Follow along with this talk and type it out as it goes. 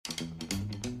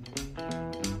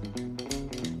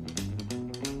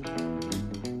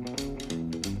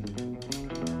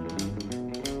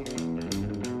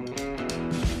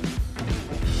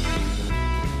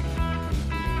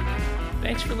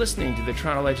Thanks for listening to the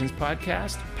Toronto Legends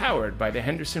podcast, powered by the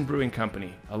Henderson Brewing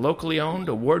Company, a locally owned,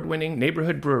 award-winning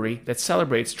neighborhood brewery that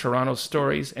celebrates Toronto's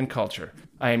stories and culture.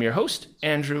 I am your host,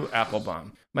 Andrew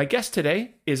Applebaum. My guest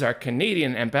today is our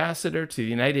Canadian ambassador to the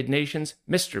United Nations,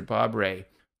 Mr. Bob Rae.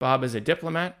 Bob is a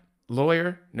diplomat,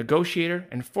 lawyer, negotiator,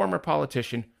 and former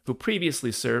politician who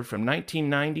previously served from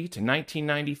 1990 to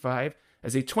 1995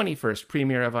 as a 21st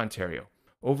Premier of Ontario.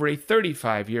 Over a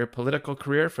 35-year political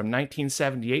career from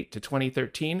 1978 to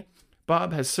 2013,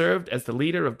 Bob has served as the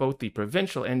leader of both the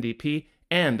provincial NDP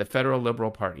and the federal Liberal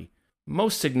Party.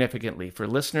 Most significantly for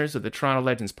listeners of the Toronto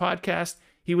Legends podcast,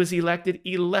 he was elected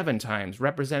 11 times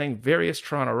representing various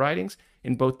Toronto ridings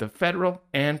in both the federal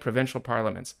and provincial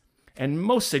parliaments. And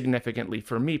most significantly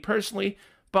for me personally,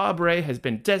 Bob Rae has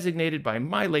been designated by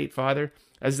my late father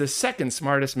as the second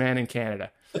smartest man in Canada.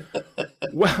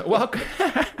 Welcome.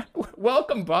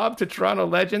 Welcome, Bob, to Toronto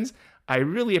Legends. I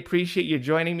really appreciate you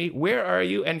joining me. Where are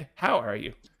you and how are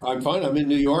you? I'm fine. I'm in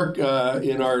New York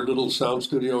in our little sound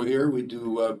studio here. We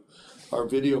do our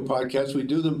video podcasts. We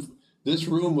do them. This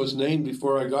room was named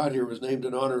before I got here, was named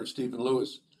in honor of Stephen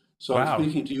Lewis. So wow. I'm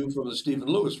speaking to you from the Stephen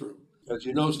Lewis room. As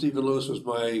you know, Stephen Lewis was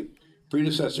my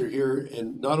predecessor here,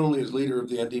 and not only as leader of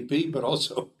the NDP, but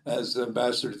also as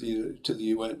ambassador to the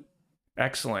UN.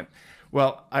 Excellent.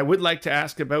 Well, I would like to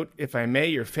ask about, if I may,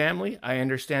 your family. I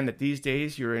understand that these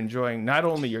days you're enjoying not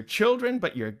only your children,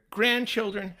 but your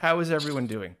grandchildren. How is everyone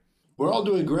doing? We're all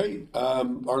doing great.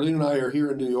 Arlene and I are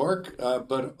here in New York,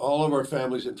 but all of our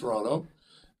family's in Toronto.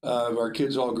 Our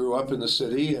kids all grew up in the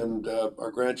city, and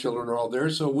our grandchildren are all there.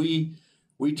 So we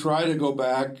try to go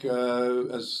back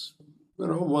as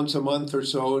once a month or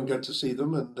so and get to see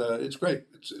them, and it's great.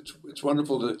 It's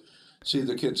wonderful to see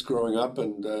the kids growing up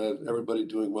and everybody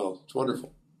doing well. It's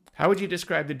wonderful. How would you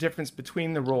describe the difference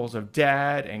between the roles of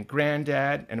dad and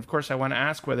granddad? And of course, I want to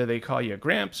ask whether they call you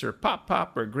Gramps or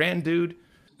Pop or Grandude.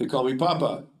 They call me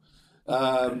Papa.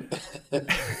 And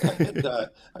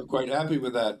I'm quite happy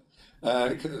with that,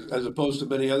 as opposed to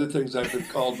many other things I've been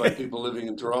called by people living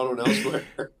in Toronto and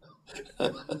elsewhere.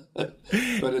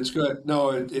 But it's good.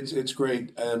 No, it's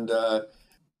great. And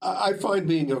I find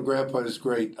being a grandpa is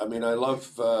great. I mean, I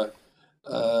love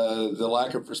the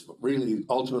lack of,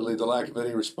 ultimately the lack of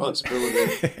any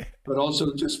responsibility, but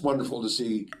also just wonderful to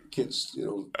see kids,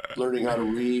 learning how to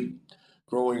read,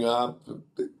 growing up,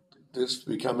 just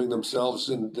becoming themselves.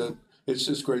 And it's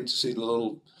just great to see the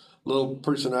little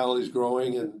personalities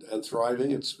growing and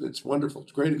thriving. It's wonderful.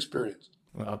 It's a great experience.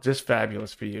 Well, just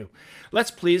fabulous for you.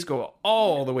 Let's please go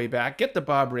all the way back. Get the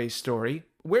Bob Rae story.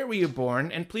 Where were you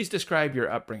born? And please describe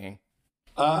your upbringing.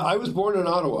 I was born in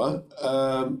Ottawa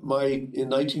in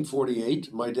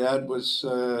 1948. My dad was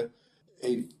a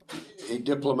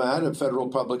diplomat, a federal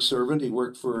public servant. He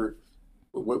worked for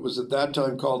what was at that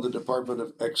time called the Department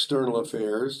of External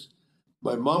Affairs.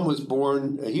 My mom he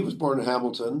was born in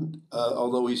Hamilton,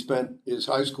 although he spent his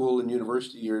high school and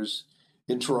university years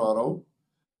in Toronto.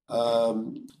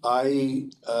 My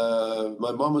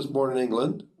mom was born in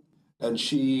England, and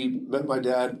she met my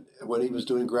dad when he was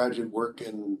doing graduate work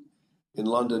in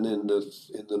London in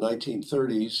the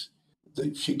 1930s.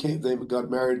 They got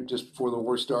married just before the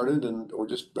war started, or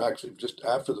just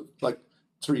after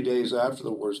 3 days after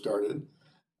the war started.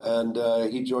 And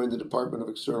he joined the Department of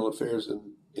External Affairs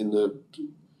in the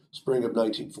spring of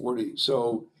 1940.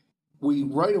 So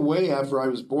right away after I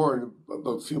was born,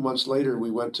 about a few months later, we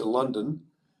went to London.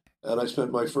 And I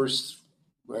spent my first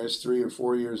 3 or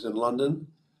 4 years in London.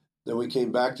 Then we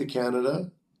came back to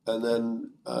Canada. And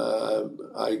then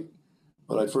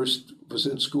when I first was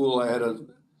in school,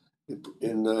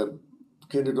 in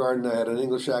kindergarten, I had an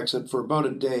English accent for about a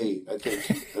day, I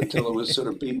think, until it was sort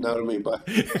of beaten out of me by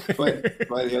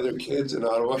the other kids in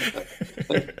Ottawa.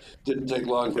 Didn't take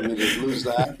long for me to lose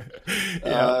that.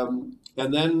 Yeah.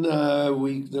 And then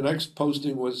the next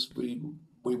posting was we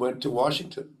went to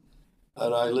Washington.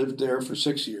 And I lived there for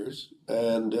 6 years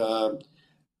and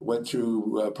went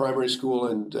through primary school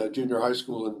and junior high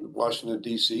school in Washington,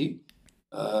 D.C.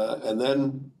 And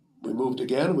then we moved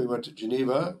again. We went to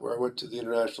Geneva, where I went to the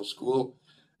international school,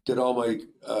 did all my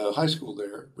high school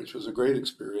there, which was a great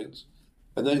experience,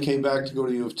 and then came back to go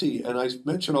to U of T. And I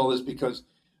mention all this because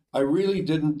I really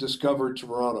didn't discover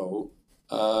Toronto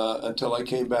until I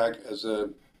came back as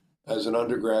an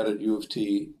undergrad at U of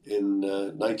T in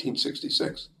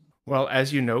 1966. Well,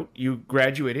 as you note, you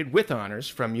graduated with honors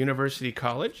from University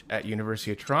College at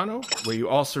University of Toronto, where you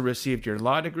also received your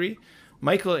law degree.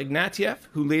 Michael Ignatieff,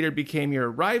 who later became your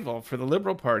rival for the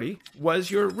Liberal Party,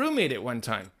 was your roommate at one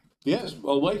time. Yes,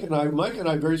 well, Mike and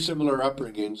I very similar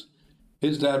upbringings.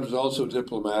 His dad was also a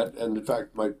diplomat, and in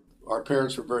fact, our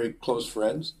parents were very close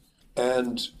friends.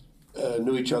 And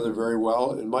knew each other very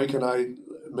well. And Mike and I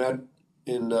met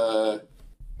in,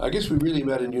 I guess we really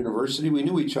met in university. We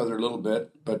knew each other a little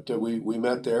bit, but we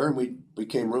met there and we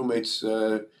became roommates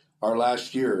our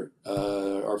last year,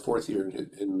 our fourth year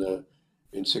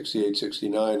in 68,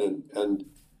 69, and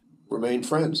remained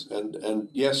friends. And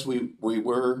yes, we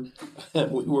were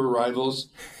we were rivals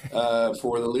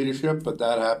for the leadership, but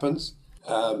that happens.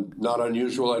 Not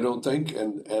unusual, I don't think.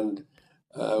 And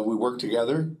we worked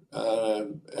together.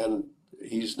 And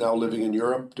he's now living in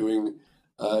Europe, doing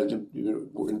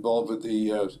involved with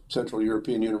the Central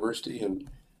European University, and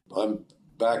I'm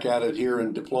back at it here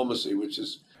in diplomacy, which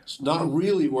is not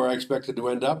really where I expected to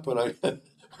end up when I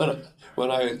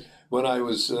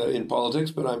was in politics,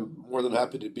 but I'm more than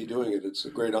happy to be doing it. It's a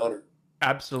great honor.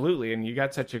 Absolutely. And you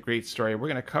got such a great story. We're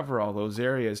going to cover all those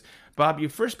areas. Bob, you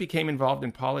first became involved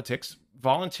in politics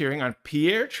volunteering on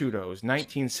Pierre Trudeau's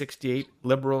 1968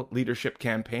 Liberal leadership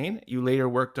campaign. You later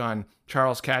worked on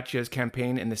Charles Katcha's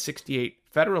campaign in the 68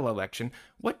 federal election.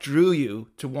 What drew you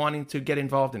to wanting to get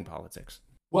involved in politics?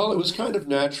 Well, it was kind of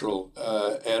natural,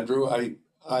 Andrew.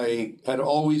 I had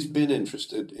always been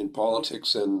interested in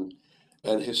politics and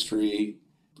history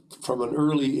from an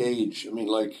early age. I mean,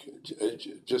 like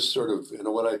just sort of,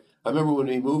 when I remember when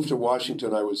we moved to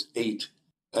Washington, I was 8,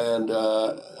 and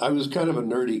I was kind of a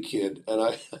nerdy kid,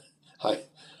 and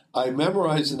I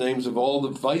memorized the names of all the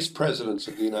vice presidents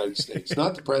of the United States,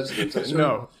 not the presidents. I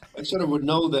sort of would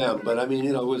know them, but I mean,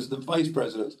 it was the vice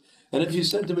presidents. And if you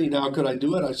said to me now, could I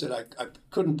do it? I said I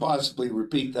couldn't possibly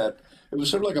repeat that. It was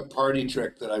sort of like a party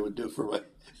trick that I would do for my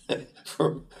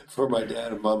for my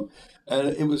dad and mom.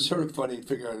 And it was sort of funny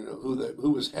figuring out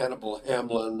who was Hannibal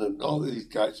Hamlin and all these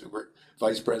guys who were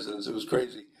vice presidents. It was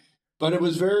crazy, but it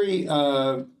was very.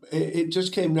 It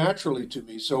just came naturally to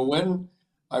me. So when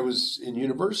I was in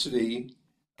university,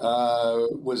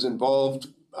 was involved.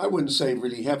 I wouldn't say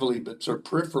really heavily, but sort of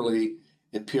peripherally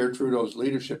in Pierre Trudeau's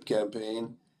leadership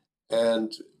campaign,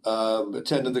 and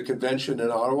attended the convention in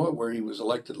Ottawa where he was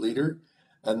elected leader,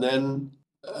 and then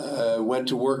went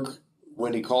to work.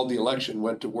 When he called the election,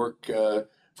 went to work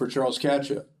for Charles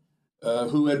Katcha,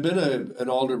 who had been an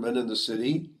alderman in the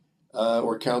city,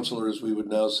 or councillor, as we would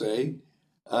now say.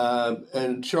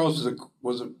 And Charles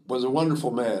was a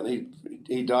wonderful man.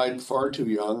 He died far too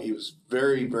young. He was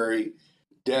very, very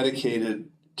dedicated,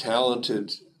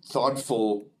 talented,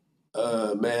 thoughtful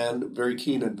man, very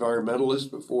keen environmentalist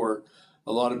before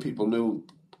a lot of people knew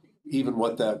even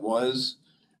what that was.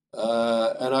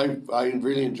 And I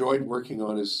really enjoyed working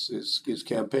on his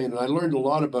campaign, and I learned a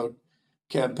lot about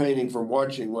campaigning from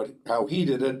watching how he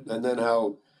did it, and then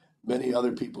how many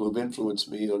other people who've influenced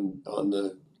me on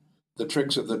the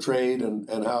tricks of the trade,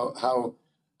 and how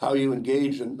you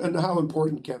engage and how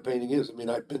important campaigning is. I mean,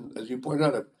 I've been, as you pointed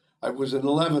out, I was in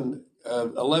 11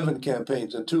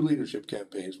 campaigns and 2 leadership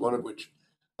campaigns, one of which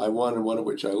I won and one of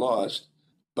which I lost,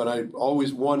 but I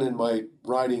always won in my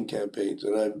riding campaigns,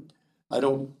 and I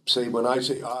don't say, when I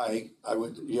say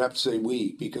you have to say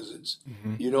we, because it's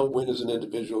you don't win as an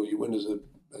individual, you win as a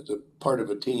part of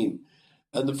a team.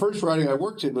 And the first riding I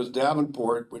worked in was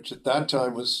Davenport, which at that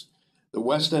time was the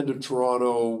west end of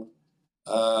Toronto.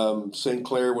 St.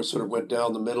 Clair went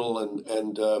down the middle,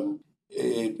 and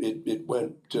it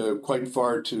went quite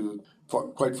far to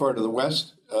the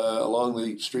west along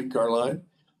the streetcar line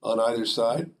on either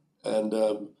side. And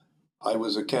I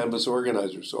was a canvas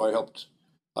organizer, so I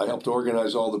helped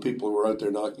organize all the people who were out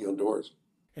there knocking on doors.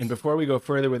 And before we go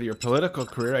further with your political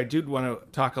career, I do want to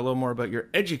talk a little more about your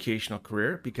educational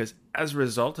career, because as a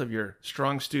result of your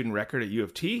strong student record at U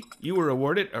of T, you were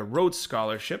awarded a Rhodes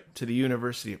Scholarship to the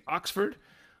University of Oxford,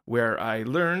 where I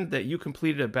learned that you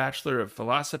completed a Bachelor of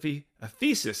Philosophy, a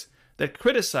thesis that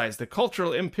criticized the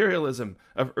cultural imperialism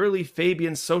of early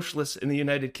Fabian socialists in the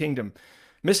United Kingdom.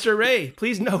 Mr. Ray,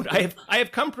 please note, I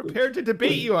have come prepared to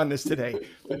debate you on this today.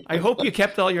 I hope you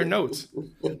kept all your notes.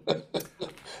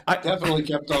 I definitely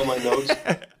kept all my notes.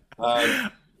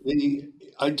 I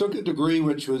took a degree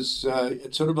which was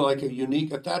it's sort of like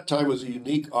at that time was a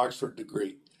unique Oxford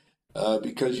degree,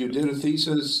 because you did a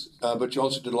thesis, but you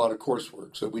also did a lot of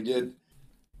coursework. So we did,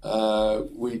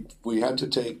 we had to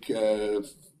take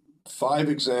 5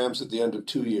 exams at the end of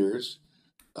 2 years.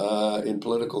 In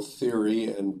political theory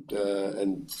and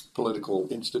political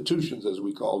institutions, as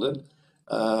we called it.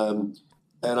 And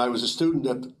I was a student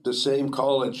at the same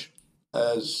college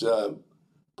as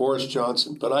Boris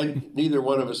Johnson, but neither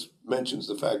one of us mentions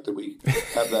the fact that we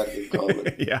have that in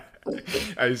common. Yeah,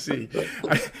 I see.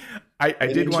 I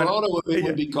did in Toronto, it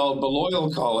would be called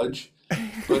Balliol College,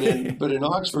 but in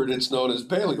Oxford, it's known as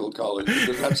Balliol College,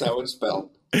 because that's how it's spelled.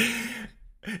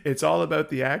 It's all about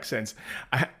the accents.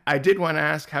 I did want to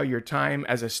ask how your time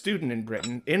as a student in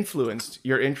Britain influenced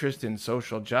your interest in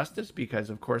social justice, because,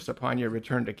 of course, upon your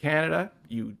return to Canada,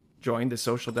 you joined the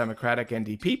Social Democratic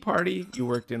NDP party. You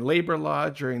worked in labor law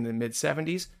during the mid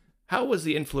 70s. How was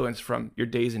the influence from your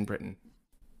days in Britain?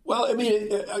 Well, I mean,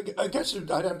 I guess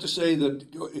I'd have to say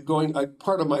that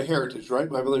part of my heritage, right?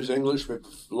 My mother's English. We have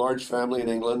a large family in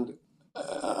England.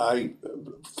 I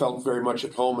felt very much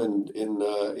at home in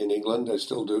England. I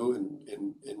still do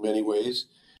in many ways.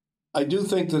 I do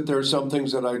think that there are some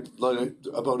things that I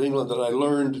about England that I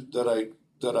learned that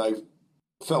I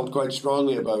felt quite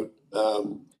strongly about.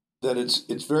 That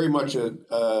it's very much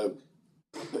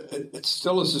it's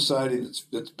still a society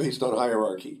that's based on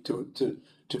hierarchy to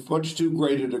much too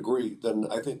great a degree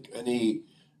than I think any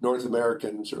North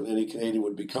American, certainly any Canadian,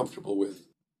 would be comfortable with.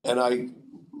 And I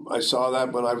saw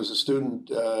that when I was a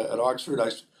student at Oxford.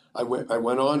 I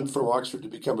went on from Oxford to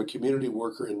become a community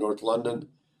worker in North London,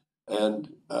 and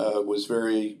was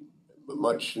very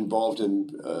much involved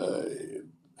in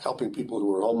helping people who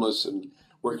were homeless and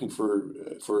working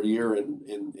for a year in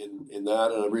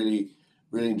that, and I really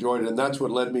enjoyed it. And that's what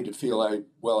led me to feel I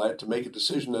had to make a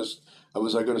decision as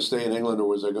was I going to stay in England or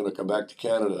was I going to come back to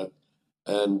Canada?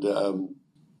 And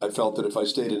I felt that if I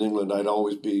stayed in England, I'd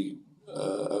always be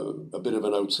a bit of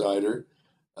an outsider,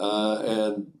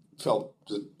 and felt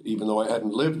that even though I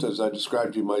hadn't lived, as I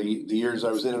described to you, the years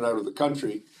I was in and out of the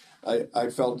country, I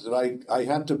felt that I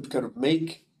had to kind of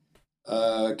make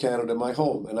Canada my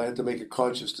home, and I had to make a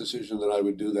conscious decision that I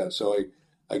would do that. So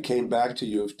I came back to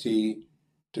U of T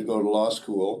to go to law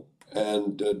school,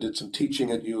 and did some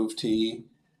teaching at U of T,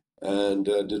 and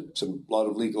did a lot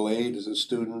of legal aid as a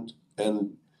student.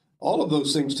 And all of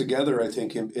those things together, I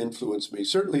think, influenced me.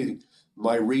 Certainly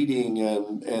my reading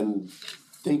and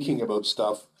thinking about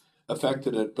stuff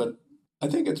affected it, but I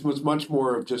think it was much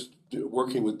more of just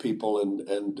working with people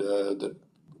and that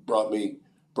brought me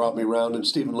around. And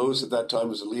Stephen Lewis at that time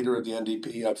was the leader of the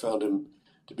NDP. I found him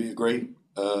to be a great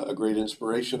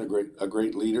inspiration, a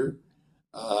great leader.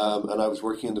 And I was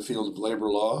working in the field of labor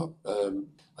law.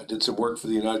 I did some work for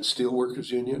the United Steelworkers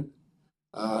Union,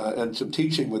 and some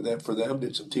teaching for them.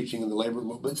 Did some teaching in the labor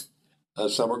movement,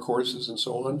 summer courses and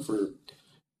so on for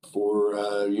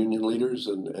union leaders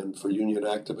and for union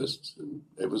activists. And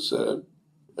it was a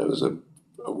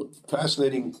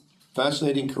fascinating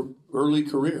early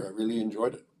career. I really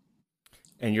enjoyed it.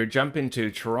 And your jump into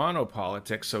Toronto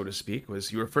politics, so to speak,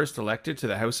 was you were first elected to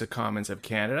the House of Commons of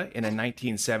Canada in a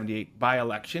 1978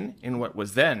 by-election in what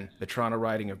was then the Toronto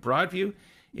riding of Broadview.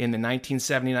 In the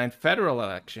 1979 federal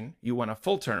election, you won a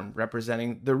full term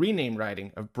representing the renamed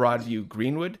riding of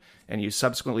Broadview-Greenwood, and you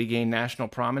subsequently gained national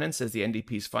prominence as the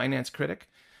NDP's finance critic.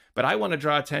 But I want to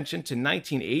draw attention to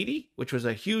 1980, which was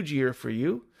a huge year for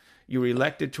you. You were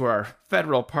elected to our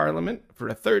federal parliament for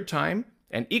a third time,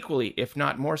 and equally, if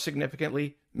not more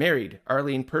significantly, married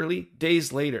Arlene Perley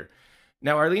days later.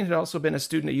 Now, Arlene had also been a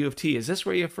student at U of T. Is this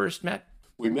where you first met?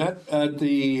 We met at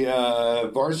the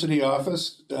varsity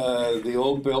office, the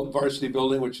old varsity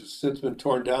building, which has since been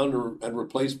torn down and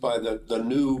replaced by the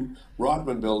new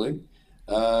Rotman building.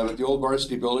 At the old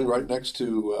varsity building right next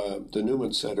to the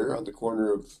Newman Center on the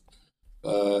corner of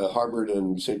Harvard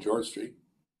and St. George Street.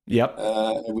 Yep.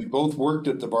 And we both worked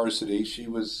at the varsity. She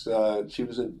was a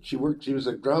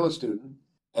drama student,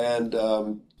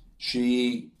 and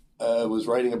she was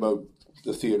writing about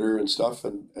the theater and stuff,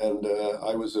 and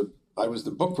I was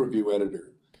the book review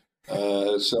editor.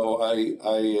 So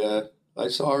I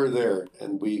saw her there,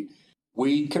 and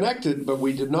we connected, but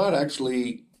we did not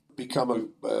actually become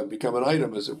an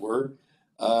item, as it were,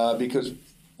 because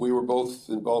we were both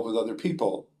involved with other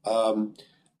people.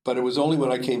 But it was only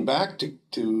when I came back to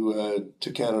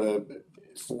Canada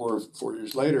 4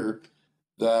 years later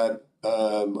that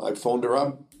I phoned her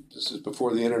up. This is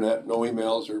before the internet, no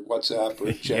emails or WhatsApp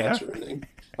or chats or anything.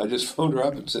 I just phoned her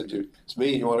up and said, "It's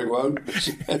me. You want to go out?"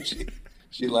 And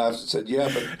she laughed and said,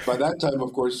 "Yeah." But by that time,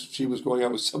 of course, she was going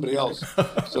out with somebody else,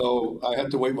 so I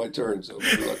had to wait my turn. So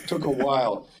it took a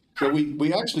while. So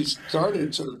we actually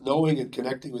started sort of knowing and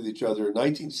connecting with each other in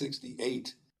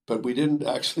 1968. But we didn't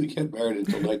actually get married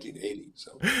until 1980.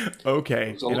 So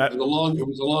okay, it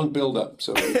was a long build up.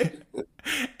 So,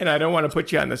 and I don't want to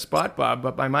put you on the spot, Bob,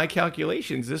 but by my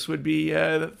calculations, this would be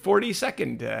the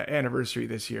 42nd anniversary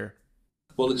this year.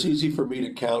 Well, it's easy for me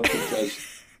to count because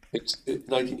it's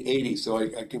 1980, so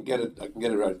I can get it. I can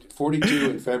get it right. 42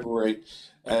 in February,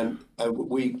 and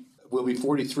we will be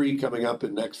 43 coming up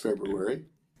in next February.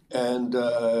 And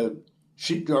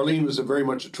Arlene was very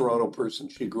much a Toronto person.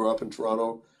 She grew up in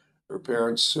Toronto. Her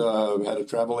parents had a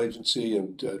travel agency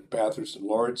at Bathurst and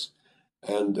Lawrence,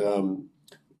 and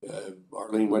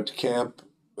Arlene went to camp,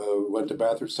 went to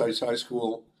Bathurst Heights High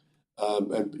School,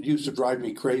 and it used to drive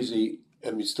me crazy,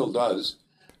 and he still does.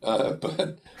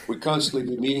 But we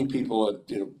constantly be meeting people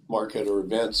at market or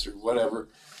events or whatever,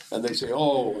 and they say,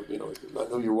 "Oh, I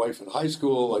knew your wife in high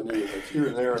school. I knew your wife here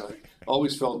and there." And I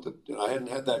always felt that I hadn't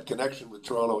had that connection with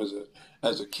Toronto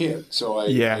as a kid, so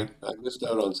I missed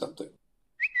out on something.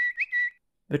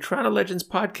 The Toronto Legends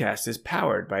podcast is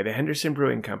powered by the Henderson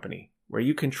Brewing Company, where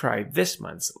you can try this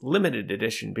month's limited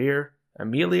edition beer,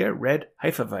 Amelia Red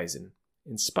Hefeweizen,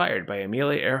 inspired by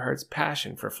Amelia Earhart's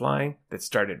passion for flying that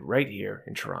started right here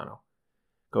in Toronto.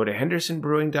 Go to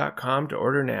hendersonbrewing.com to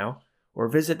order now, or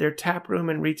visit their tap room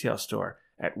and retail store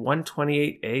at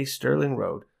 128A Sterling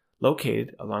Road,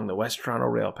 located along the West Toronto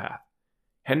Rail Path.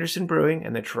 Henderson Brewing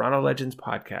and the Toronto Legends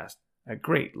podcast, a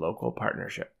great local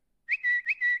partnership.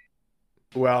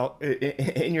 Well,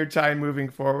 in your time moving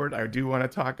forward, I do want to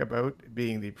talk about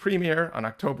being the Premier on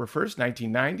October 1st,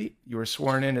 1990. You were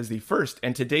sworn in as the first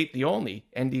and to date the only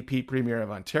NDP Premier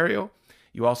of Ontario.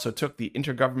 You also took the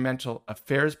Intergovernmental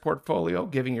Affairs portfolio,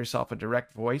 giving yourself a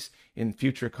direct voice in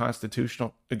future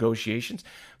constitutional negotiations.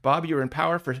 Bob, you were in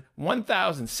power for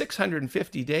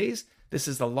 1,650 days. This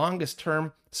is the longest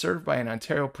term served by an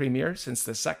Ontario Premier since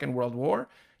the Second World War.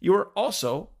 You were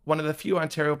also one of the few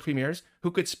Ontario premiers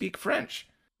who could speak French.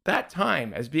 That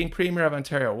time as being Premier of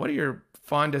Ontario, what are your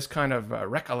fondest kind of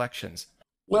recollections?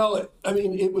 Well, I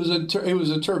mean, it was a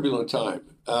turbulent time.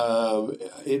 I've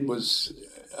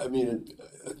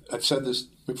said this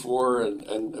before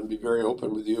and be very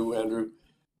open with you, Andrew.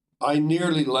 I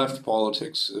nearly left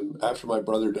politics after my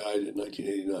brother died in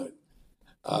 1989.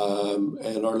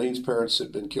 And Arlene's parents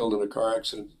had been killed in a car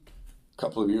accident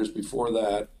couple of years before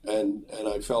that, and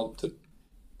I felt that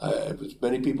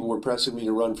many people were pressing me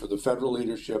to run for the federal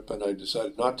leadership, and I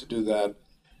decided not to do that.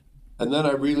 And then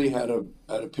I really had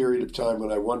a period of time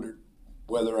when I wondered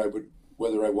whether I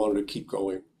wanted to keep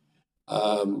going.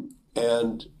 Arlene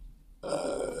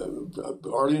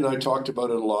and I talked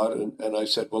about it a lot, and I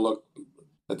said, well, look,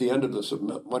 at the end of this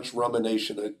much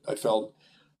rumination, I felt,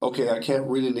 okay, I can't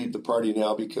really leave the party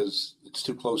now because it's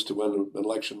too close to when an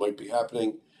election might be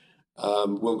happening.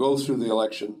 We'll go through the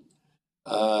election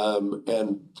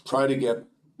and try to get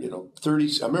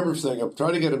 30. I remember saying, I'm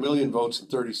trying to get 1 million votes and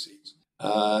 30 seats.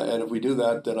 And if we do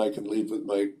that, then I can leave with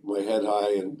my head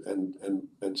high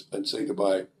and say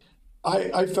goodbye.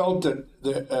 I felt that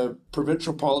the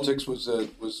provincial politics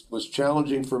was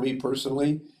challenging for me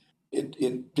personally.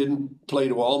 It didn't play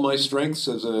to all my strengths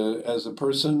as a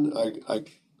person.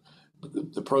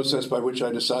 The process by which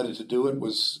I decided to do it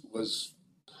was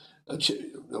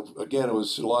again, it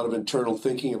was a lot of internal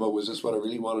thinking about, was this what I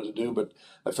really wanted to do? But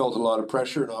I felt a lot of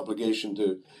pressure and obligation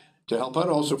to help out.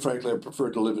 Also, frankly, I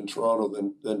preferred to live in Toronto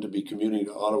than to be commuting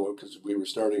to Ottawa because we were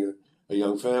starting a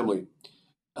young family.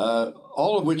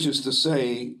 All of which is to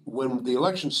say, when the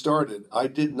election started, I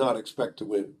did not expect to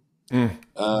win.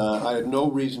 I had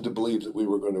no reason to believe that we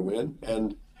were going to win.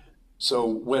 And so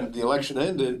when the election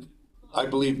ended, I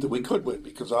believed that we could win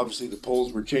because obviously the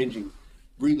polls were changing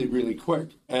really, really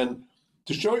quick. And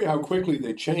to show you how quickly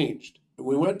they changed,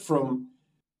 we went from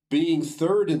being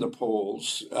third in the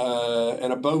polls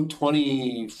and about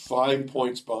 25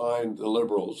 points behind the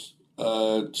Liberals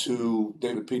to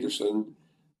David Peterson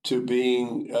to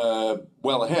being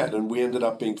well ahead. And we ended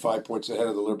up being 5 points ahead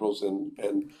of the Liberals and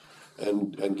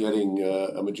getting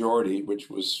a majority, which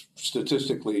was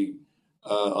statistically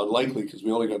unlikely because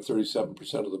we only got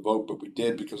 37% of the vote, but we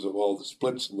did because of all the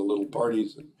splits and the little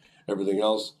parties and everything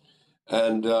else.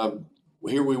 And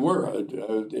here we were. I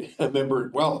remember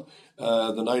it well.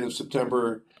 The night of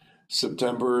September the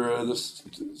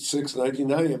 6th,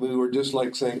 1990. I mean, we were just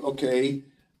like saying, okay,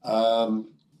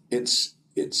 it's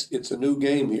a new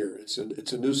game here. It's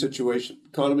a new situation. The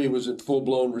economy was in full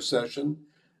blown recession.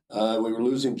 We were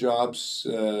losing jobs,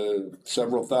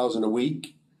 several thousand a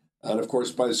week, and of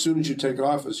course, as soon as you take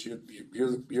office, you're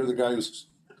the guy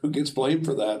who gets blamed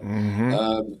for that.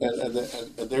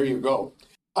 Mm-hmm. And there you go.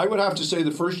 I would have to say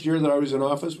the first year that I was in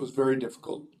office was very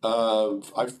difficult.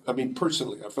 I mean,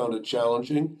 personally, I found it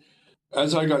challenging.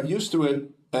 As I got used to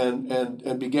it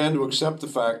and began to accept the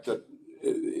fact that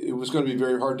it was going to be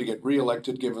very hard to get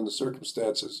reelected given the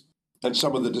circumstances and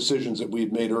some of the decisions that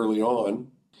we'd made early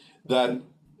on, that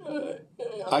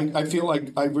I feel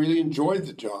like I really enjoyed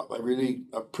the job. I really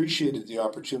appreciated the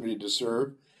opportunity to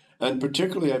serve. And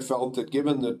particularly, I felt that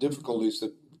given the difficulties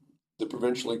that the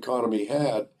provincial economy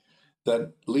had,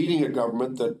 that leading a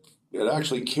government that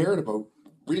actually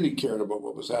really cared about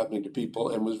what was happening to people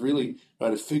and was really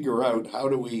trying to figure out how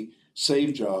do we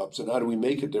save jobs and how do we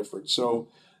make a difference. So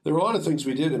there were a lot of things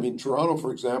we did. I mean, Toronto,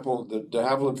 for example, the de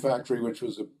Havilland factory, which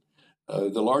was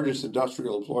the largest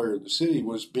industrial employer in the city,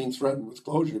 was being threatened with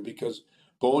closure because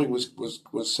Boeing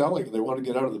was selling. They wanted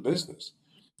to get out of the business.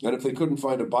 And if they couldn't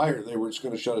find a buyer, they were just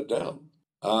going to shut it down.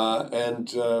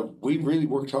 And we really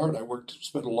worked hard.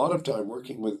 Spent a lot of time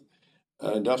working with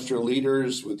industrial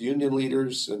leaders, with union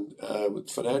leaders, and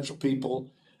with financial people,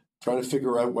 trying to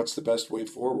figure out what's the best way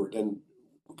forward. And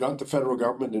we got the federal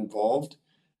government involved,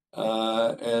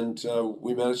 and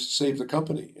we managed to save the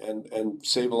company and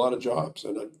save a lot of jobs.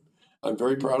 And I'm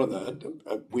very proud of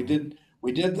that. We did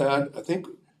that. I think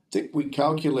we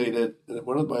calculated.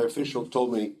 One of my officials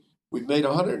told me we've made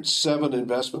 107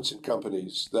 investments in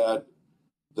companies that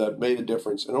made a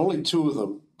difference, and only 2 of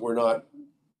them were not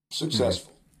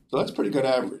successful. So that's pretty good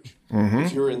average.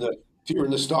 If you're in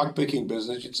the stock picking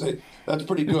business, you'd say that's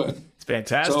pretty good. It's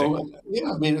fantastic. So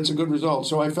yeah, I mean, it's a good result.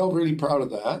 So I felt really proud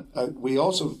of that. We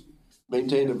also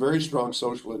maintained a very strong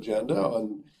social agenda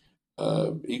on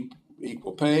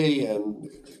equal pay and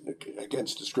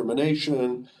against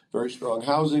discrimination. Very strong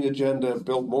housing agenda.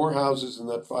 Built more houses in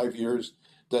that 5 years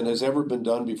than has ever been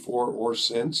done before or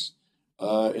since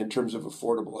in terms of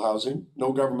affordable housing.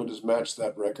 No government has matched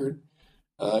that record.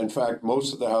 In fact,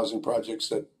 most of the housing projects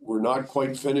that were not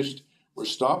quite finished were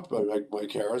stopped by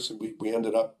Mike Harris, and we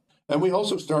ended up. And we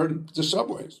also started the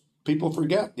subways. People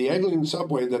forget the Eglinton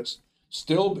subway that's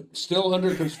still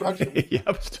under construction.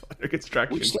 Yep, still under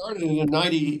construction. We started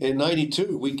in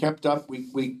 92. We kept up.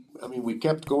 We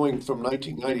kept going from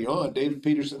 1990 on. David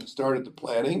Peterson started the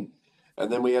planning,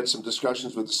 and then we had some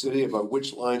discussions with the city about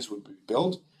which lines would be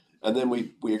built, and then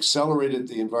we accelerated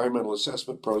the environmental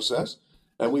assessment process.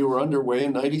 And we were underway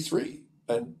in 93.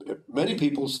 And many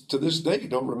people to this day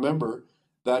don't remember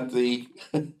that the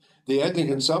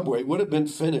Eglinton subway would have been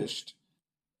finished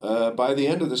by the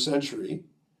end of the century.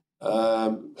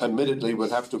 Admittedly, would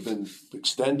have to have been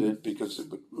extended because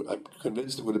I'm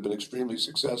convinced it would have been extremely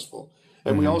successful.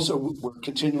 And we also were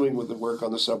continuing with the work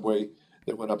on the subway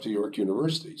that went up to York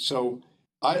University. So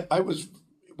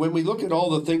when we look at all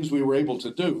the things we were able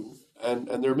to do, and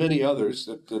there are many others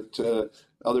that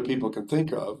other people can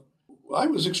think of, I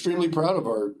was extremely proud of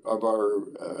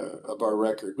our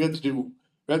record. We had to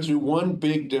do one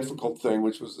big difficult thing,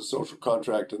 which was the social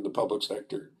contract in the public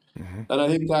sector, and I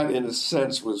think that, in a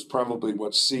sense, was probably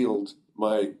what sealed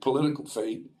my political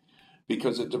fate,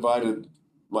 because it divided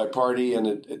my party and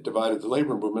it divided the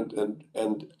labor movement,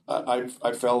 and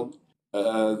I felt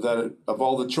that of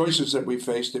all the choices that we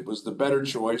faced, it was the better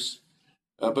choice.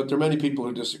 But there are many people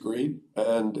who disagreed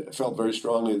and felt very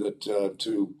strongly that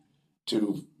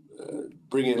to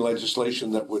bring in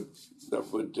legislation that would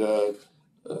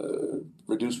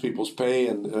reduce people's pay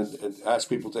and ask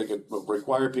people to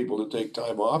require people to take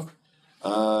time off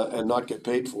and not get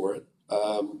paid for it.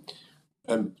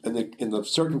 And in the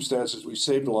circumstances, we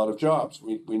saved a lot of jobs.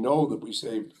 We know that we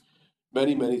saved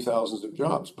many thousands of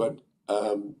jobs, but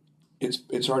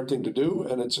it's a hard thing to do,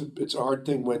 and it's a hard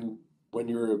thing when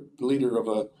you're a leader of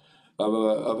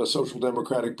a social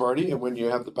democratic party, and when you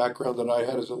have the background that I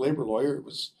had as a labor lawyer, it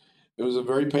was a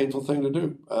very painful thing to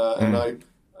do, and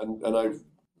I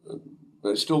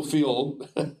still feel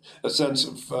a sense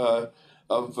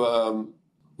of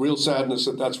real sadness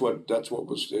that's what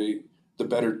was the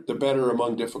better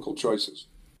among difficult choices.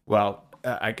 Well,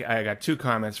 I got 2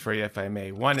 comments for you, if I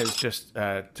may. One is just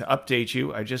to update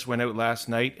you. I just went out last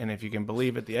night, and if you can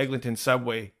believe it, the Eglinton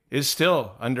subway is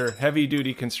still under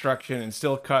heavy-duty construction and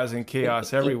still causing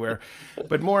chaos everywhere.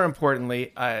 But more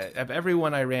importantly, of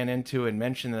everyone I ran into and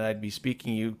mentioned that I'd be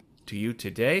speaking to you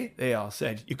today, they all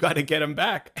said, you got to get him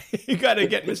back. You got to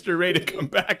get Mr. Ray to come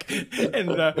back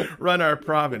and run our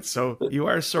province. So you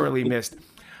are sorely missed.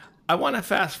 I want to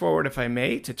fast forward, if I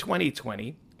may, to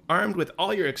 2020. Armed with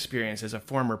all your experience as a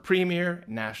former premier,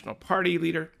 national party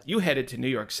leader, you headed to New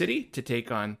York City to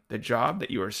take on the job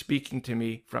that you are speaking to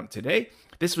me from today.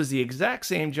 This was the exact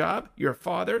same job your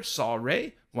father, Saul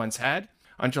Ray, once had.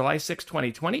 On July 6,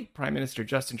 2020, Prime Minister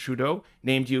Justin Trudeau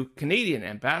named you Canadian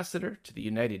Ambassador to the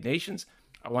United Nations.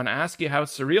 I want to ask you how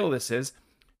surreal this is.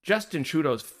 Justin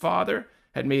Trudeau's father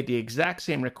had made the exact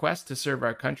same request to serve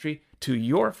our country to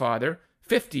your father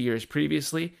 50 years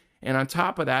previously. And on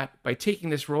top of that, by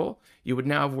taking this role, you would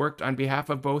now have worked on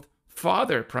behalf of both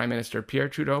father Prime Minister Pierre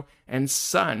Trudeau and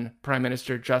son Prime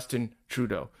Minister Justin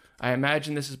Trudeau. I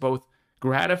imagine this is both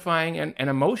gratifying and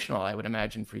emotional, I would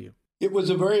imagine, for you. It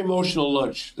was a very emotional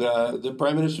lunch. The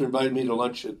Prime Minister invited me to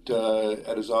lunch at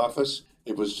his office.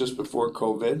 It was just before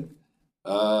COVID.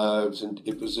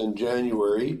 It was in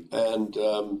January, and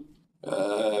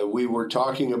we were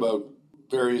talking about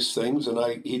various things,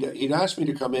 and he'd asked me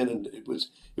to come in, and it was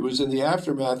in the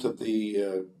aftermath of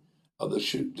the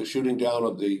shooting down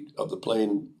of the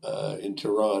plane in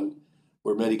Tehran,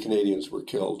 where many Canadians were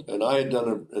killed, and I had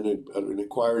done an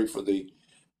inquiry for the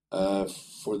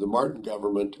Martin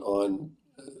government on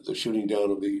the shooting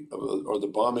down or the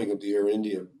bombing of the Air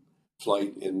India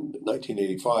flight in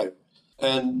 1985,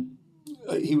 and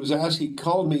he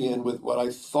called me in with what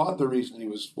I thought the reason he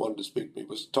was wanting to speak to me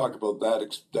was to talk about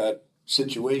that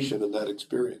situation and that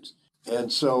experience.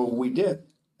 And so we did.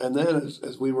 And then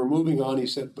as we were moving on, he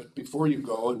said, but before you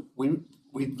go, and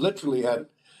we literally had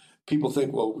people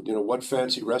think, well, what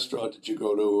fancy restaurant did you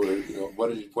go to? Or,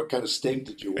 what kind of steak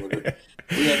did you order?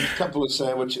 We had a couple of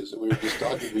sandwiches, and we were just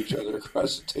talking to each other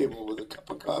across the table with a cup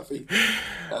of coffee.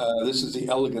 This is the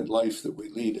elegant life that we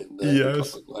lead in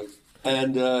public life.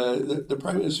 And the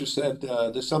Prime Minister said,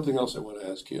 there's something else I want to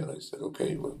ask you. And I said,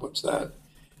 okay, what's that?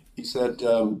 He said,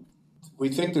 we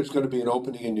think there's going to be an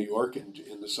opening in New York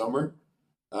in the summer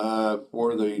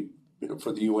for the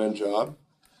UN job.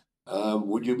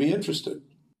 Would you be interested?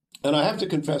 And I have to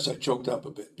confess, I choked up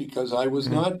a bit because I was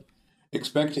not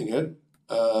expecting it.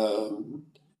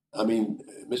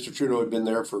 Mr. Trudeau had been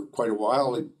there for quite a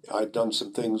while. I'd done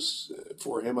some things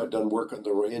for him. I'd done work on the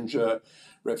Rohingya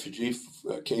refugee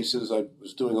cases. I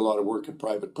was doing a lot of work in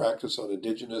private practice on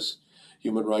Indigenous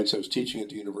human rights. I was teaching at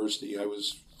the university. I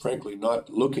was frankly not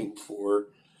looking for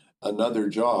another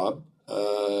job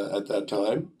at that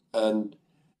time. And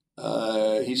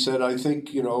he said, I think,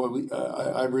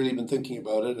 I've really been thinking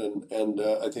about it, and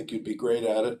I think you'd be great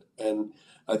at it. And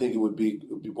I think it would be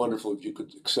wonderful if you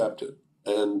could accept it.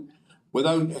 And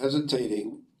without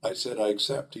hesitating, I said, I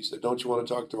accept. He said, don't you want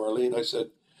to talk to Arlene? I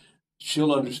said,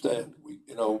 she'll understand.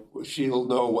 She'll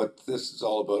know what this is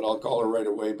all about. I'll call her right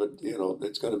away, but,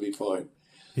 it's going to be fine.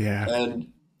 Yeah. And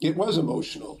it was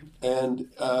emotional. And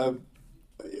I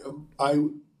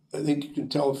think you can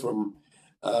tell from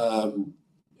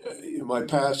my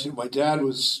past, my dad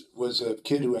was a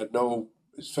kid who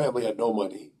his family had no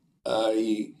money.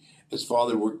 His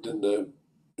father worked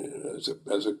as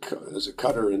a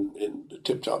cutter in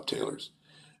Tip Top Tailors,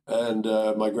 and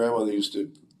my grandmother used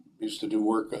to do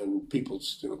work on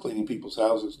people's, cleaning people's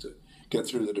houses to get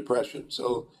through the Depression.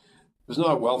 So it was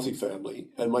not a wealthy family.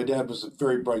 And my dad was a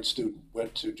very bright student,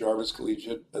 went to Jarvis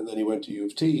Collegiate, and then he went to U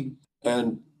of T,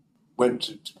 and went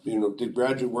to, did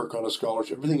graduate work on a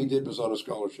scholarship. Everything he did was on a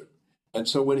scholarship. And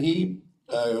so when he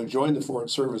joined the Foreign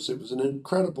Service, it was an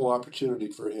incredible opportunity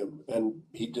for him. And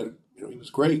he did, he was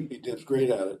great. He was great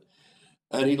at it.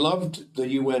 And he loved the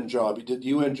UN job. He did the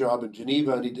UN job in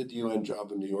Geneva, and he did the UN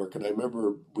job in New York. And I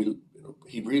remember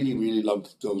he really, really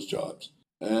loved those jobs.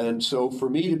 And so for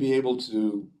me to be able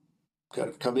to kind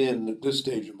of come in at this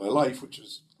stage of my life, which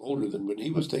is older than when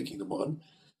he was taking them on,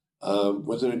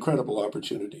 was an incredible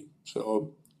opportunity.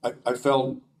 So I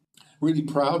felt really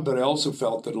proud, but I also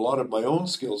felt that a lot of my own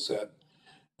skill set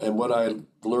and what I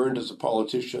learned as a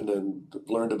politician and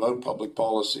learned about public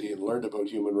policy and learned about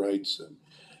human rights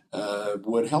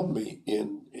would help me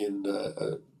in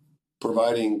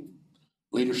providing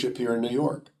leadership here in New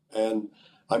York. And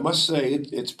I must say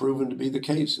it's proven to be the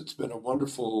case. It's been a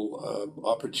wonderful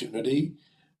opportunity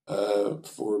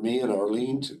for me and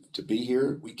Arlene to be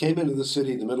here. We came into the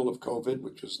city in the middle of COVID,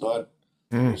 which was not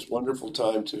the most wonderful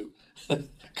time to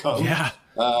come. Yeah.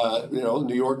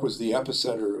 New York was the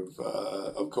epicenter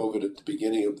of COVID at the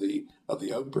beginning of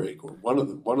the outbreak, or one of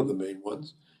the main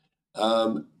ones.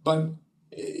 But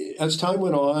as time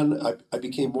went on, I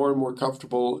became more and more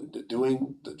comfortable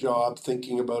doing the job,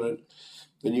 thinking about it.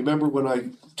 And you remember when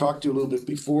I talked to you a little bit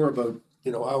before about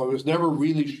how I was never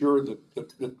really sure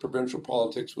that provincial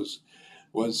politics was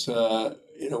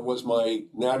my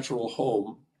natural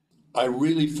home. I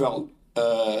really felt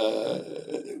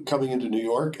coming into New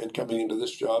York and coming into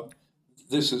this job,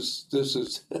 this is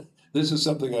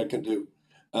something I can do,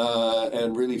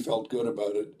 and really felt good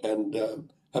about it, and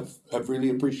have really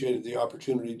appreciated the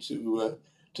opportunity to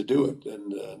do it.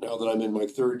 And now that I'm in my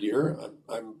third year,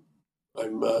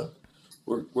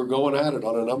 we're going at it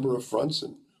on a number of fronts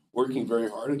and working very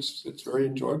hard. It's very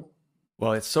enjoyable.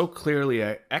 Well, it's so clearly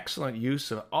an excellent use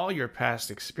of all your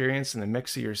past experience and the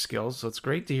mix of your skills. So it's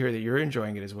great to hear that you're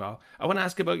enjoying it as well. I want to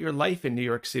ask about your life in New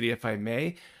York City, if I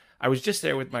may. I was just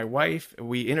there with my wife.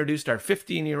 We introduced our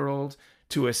 15-year-old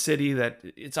to a city that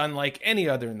it's unlike any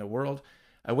other in the world.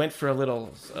 I went for a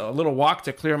little walk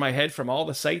to clear my head from all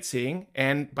the sightseeing,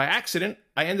 and by accident,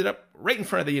 I ended up right in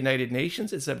front of the United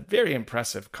Nations. It's a very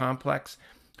impressive complex.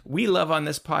 We love on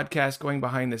this podcast going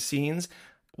behind the scenes.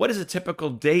 What is a typical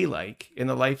day like in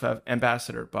the life of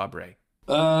Ambassador Bob Rae?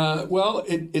 Well,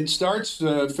 it starts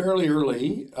fairly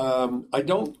early. I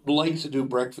don't like to do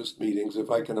breakfast meetings if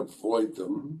I can avoid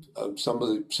them.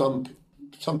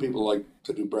 Some people like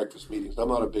to do breakfast meetings. I'm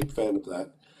not a big fan of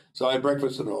that. So I have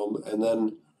breakfast at home and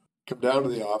then come down to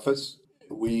the office.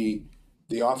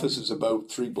 The office is about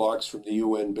 3 blocks from the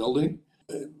UN building.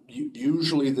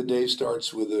 Usually the day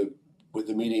starts with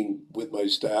a meeting with my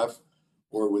staff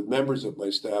or with members of my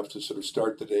staff to sort of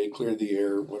start the day, clear the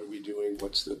air. What are we doing?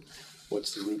 What's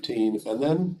the routine? And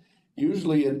then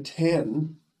usually at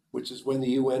 10, which is when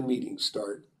the UN meetings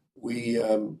start, we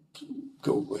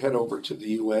go head over to the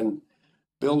UN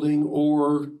building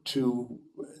or to,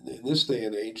 in this day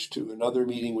and age, to another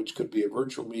meeting, which could be a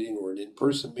virtual meeting or an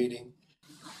in-person meeting.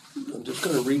 I'm just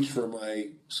going to reach for my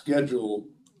schedule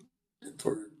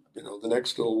for the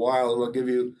next little while, and I'll give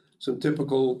you some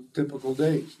typical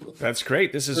days. That's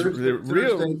great. This is the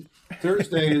real.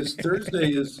 Thursday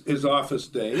is office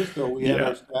day, so we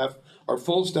had our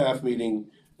full staff meeting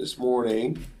this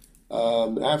morning.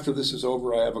 After this is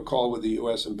over, I have a call with the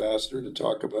U.S. ambassador to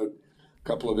talk about a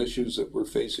couple of issues that we're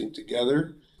facing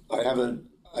together.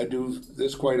 I do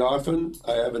this quite often.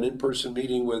 I have an in-person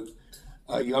meeting with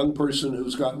a young person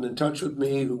who's gotten in touch with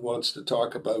me who wants to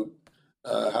talk about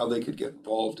how they could get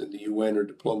involved in the UN or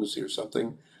diplomacy or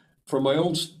something. From my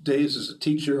old days as a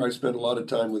teacher, I spent a lot of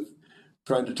time with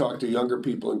trying to talk to younger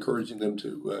people, encouraging them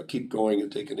to keep going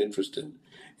and take an interest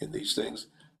in these things.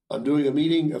 I'm doing a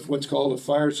meeting of what's called a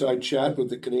fireside chat with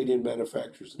the Canadian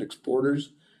manufacturers and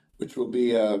exporters, which will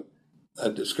be a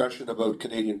discussion about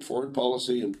Canadian foreign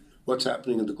policy and what's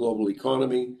happening in the global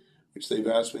economy, which they've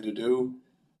asked me to do.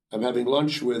 I'm having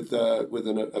lunch with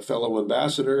a fellow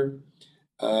ambassador.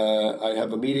 I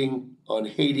have a meeting on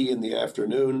Haiti in the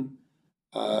afternoon.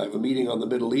 I have a meeting on the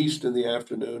Middle East in the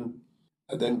afternoon.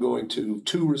 And then going to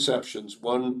 2 receptions,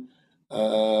 one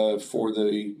for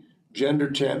the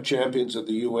gender champions of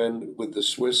the UN with the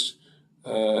Swiss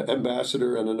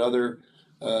ambassador, and another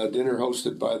dinner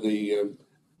hosted by the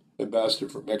ambassador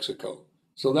from Mexico.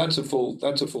 So that's a full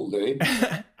day.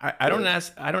 I don't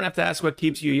have to ask what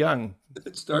keeps you young.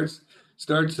 It starts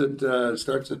at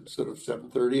sort of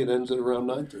 7:30 and ends at around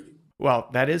 9:30. Well,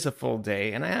 that is a full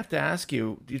day, and I have to ask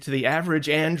you, to the average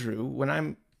Andrew, when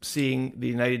I'm seeing the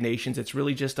United Nations, it's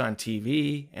really just on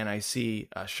TV, and I see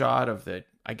a shot of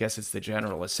I guess it's the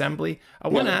General Assembly. I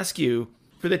want to ask you,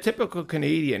 for the typical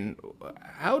Canadian,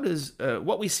 how does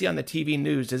what we see on the TV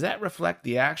news, does that reflect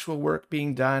the actual work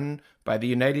being done by the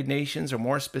United Nations, or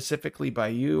more specifically by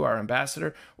you, our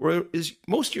ambassador, or is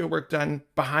most of your work done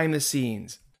behind the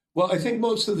scenes? Well, I think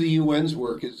most of the UN's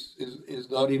work is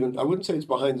not even, I wouldn't say it's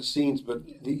behind the scenes, but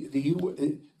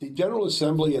the General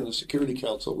Assembly and the Security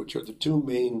Council, which are the 2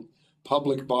 main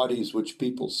public bodies which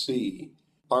people see,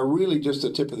 are really just the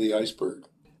tip of the iceberg.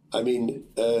 I mean,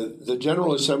 the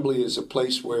General Assembly is a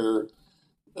place where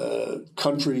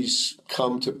countries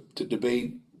come to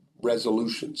debate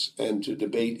resolutions and to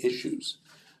debate issues.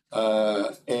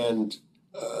 I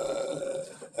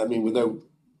mean, without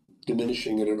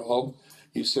diminishing it at all,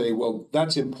 you say, well,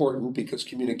 that's important because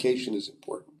communication is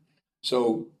important.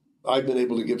 So I've been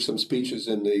able to give some speeches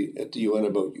at the UN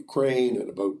about Ukraine and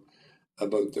about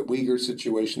the Uyghur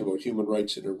situation, about human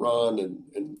rights in Iran and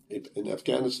in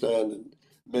Afghanistan and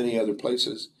many other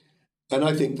places. And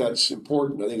I think that's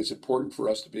important. I think it's important for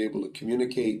us to be able to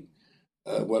communicate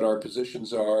what our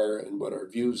positions are and what our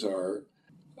views are.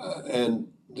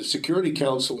 And the Security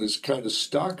Council is kind of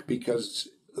stuck because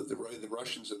the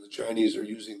Russians and the Chinese are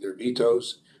using their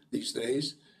vetoes these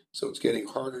days. So it's getting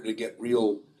harder to get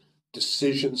real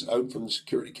decisions out from the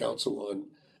Security Council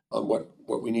on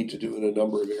what we need to do in a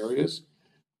number of areas.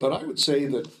 But I would say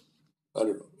that, I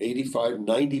don't know, 85,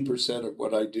 90% of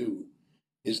what I do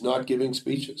is not giving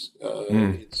speeches.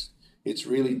 It's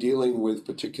really dealing with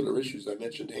particular issues. I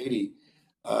mentioned Haiti.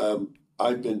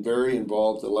 I've been very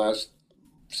involved the last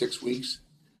 6 weeks,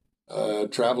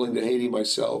 traveling to Haiti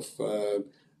myself,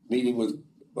 meeting with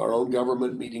our own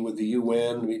government, meeting with the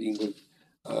UN, meeting with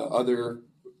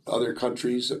other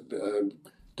countries.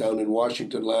 Down in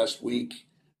Washington last week,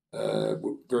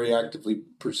 we're very actively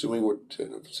pursuing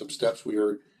some steps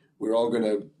we're all going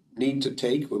to need to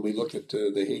take when we look at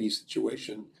the Haiti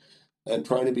situation, and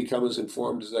trying to become as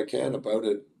informed as I can about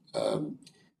it. And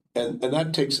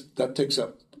that takes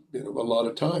up a lot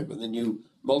of time, and then you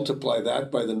multiply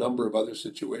that by the number of other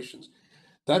situations.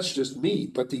 That's just me,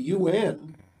 but the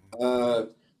UN.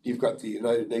 You've got the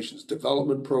United Nations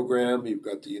Development Program. You've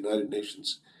got the United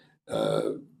Nations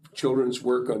children's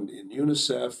work in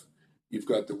UNICEF. You've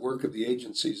got the work of the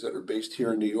agencies that are based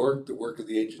here in New York, the work of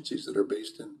the agencies that are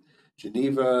based in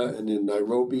Geneva and in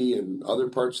Nairobi and other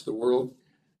parts of the world.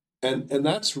 And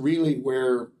that's really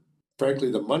where,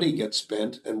 frankly, the money gets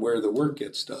spent and where the work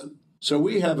gets done. So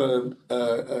we have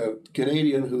a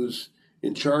Canadian who's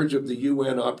in charge of the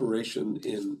UN operation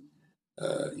in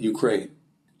Ukraine.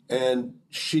 And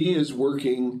she is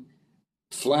working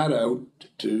flat out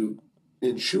to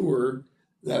ensure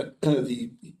that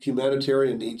the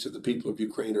humanitarian needs of the people of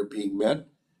Ukraine are being met,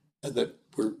 and that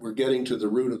we're getting to the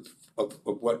root of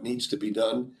what needs to be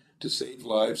done to save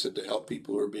lives and to help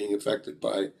people who are being affected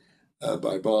by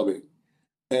bombing.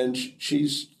 And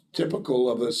she's typical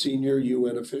of a senior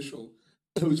UN official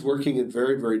who's working in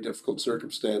very, very difficult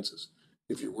circumstances.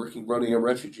 If you're working running a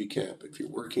refugee camp, if you're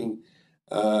working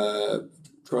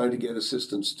trying to get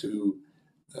assistance to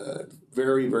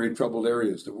very, very troubled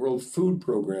areas. The World Food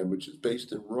Program, which is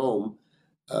based in Rome,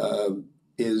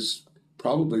 is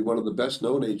probably one of the best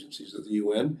known agencies of the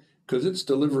UN because it's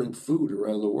delivering food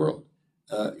around the world.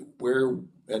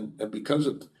 And because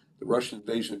of the Russian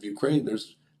invasion of Ukraine,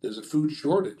 there's a food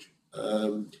shortage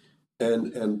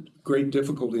and great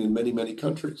difficulty in many, many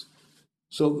countries.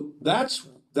 So that's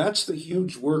the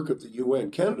huge work of the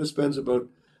UN. Canada spends about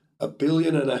 $1.5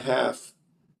 billion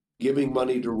giving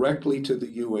money directly to the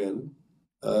UN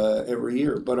every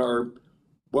year. But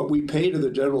what we pay to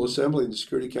the General Assembly and the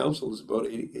Security Council is about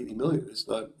 80 million.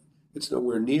 It's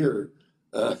nowhere near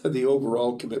the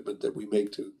overall commitment that we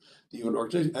make to the UN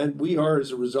organization. And we are,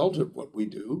 as a result of what we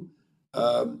do,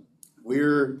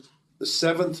 we're the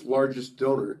 7th largest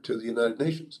donor to the United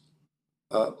Nations.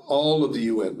 All of the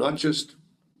UN, not just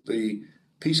the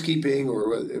peacekeeping,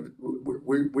 or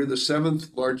we're the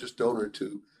 7th largest donor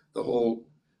to the whole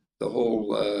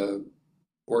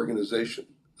organization,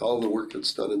 all the work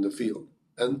that's done in the field.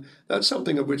 And that's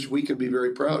something of which we can be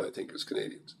very proud, I think, as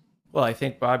Canadians. Well, I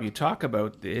think, Bob, you talk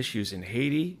about the issues in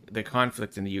Haiti, the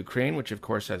conflict in the Ukraine, which of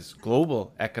course has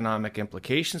global economic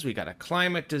implications. We got a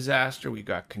climate disaster. We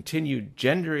got continued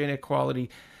gender inequality.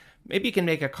 Maybe you can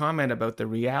make a comment about the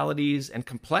realities and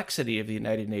complexity of the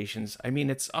United Nations. I mean,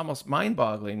 it's almost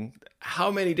mind-boggling how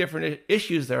many different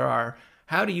issues there are.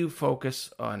 How do you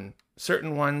focus on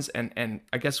certain ones, and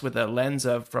I guess with a lens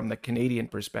of from the Canadian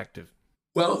perspective?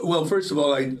 Well, first of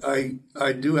all,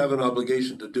 I do have an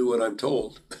obligation to do what I'm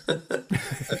told.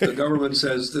 If the government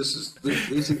says this is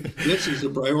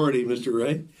the priority, Mr.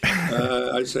 Ray,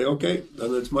 I say okay,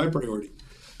 then it's my priority.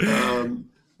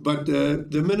 But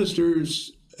the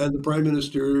ministers and the Prime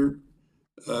Minister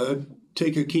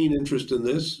take a keen interest in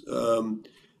this.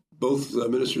 Both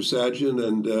Minister Sajjan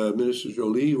and Minister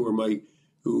Joly,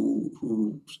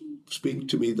 who speak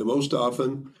to me the most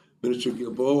often. Minister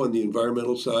Guilbeault on the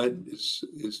environmental side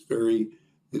is very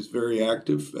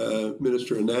active.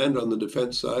 Minister Anand on the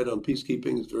defense side, on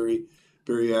peacekeeping, is very,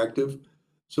 very active.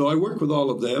 So I work with all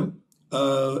of them.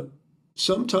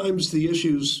 Sometimes the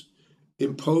issues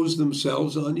impose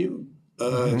themselves on you.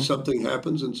 Something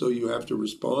happens, and so you have to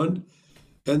respond.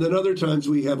 And then other times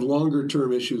we have longer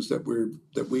term issues that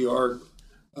we are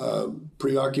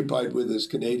preoccupied with as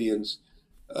Canadians.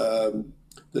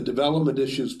 The development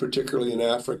issues, particularly in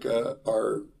Africa,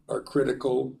 are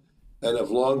critical and have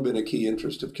long been a key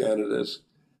interest of Canada's.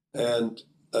 And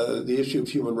the issue of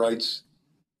human rights,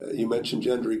 you mentioned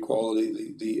gender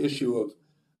equality, the issue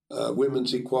of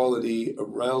women's equality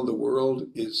around the world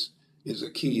is a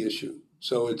key issue.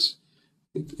 So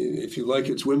if you like,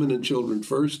 it's women and children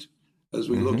first as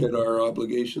we look at our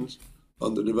obligations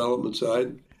on the development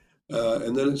side.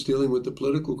 And then it's dealing with the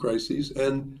political crises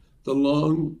and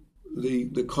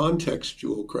the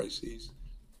contextual crises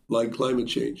like climate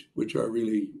change, which are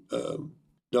really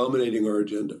dominating our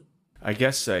agenda. I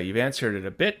guess you've answered it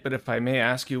a bit, but if I may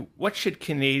ask you, what should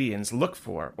Canadians look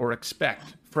for or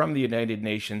expect from the United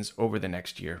Nations over the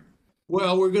next year?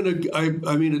 Well, we're going to.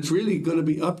 I mean, it's really going to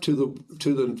be up to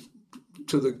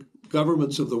the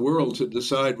governments of the world to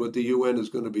decide what the UN is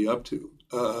going to be up to.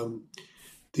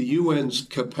 The UN's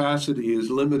capacity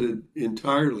is limited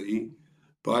entirely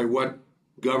by what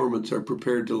governments are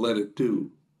prepared to let it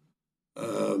do.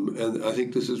 And I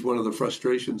think this is one of the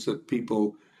frustrations that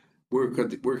people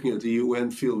working at the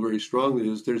UN feel very strongly,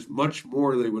 is there's much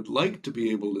more they would like to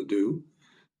be able to do,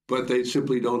 but they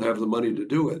simply don't have the money to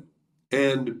do it.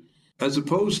 And as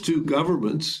opposed to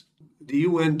governments, the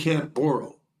UN can't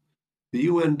borrow. The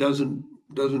UN doesn't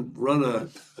run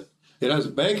it has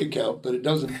a bank account, but it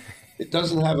doesn't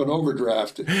have an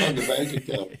overdraft on the bank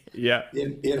account. Yeah.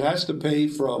 It has to pay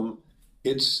from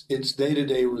its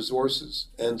day-to-day resources.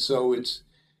 And so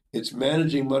it's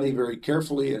managing money very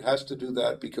carefully. It has to do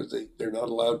that because they're not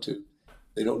allowed to.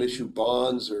 They don't issue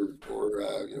bonds or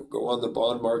go on the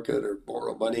bond market or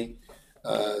borrow money.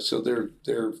 So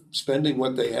they're spending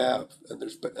what they have, and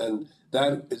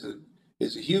that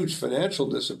is a huge financial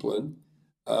discipline,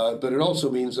 but it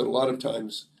also means that a lot of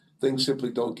times things simply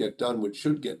don't get done, which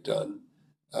should get done,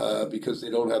 because they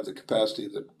don't have the capacity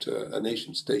that a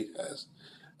nation state has.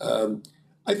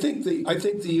 I think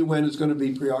the UN is going to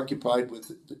be preoccupied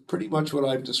with pretty much what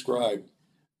I've described,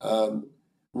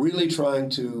 really trying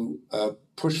to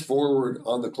push forward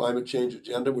on the climate change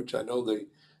agenda, which I know the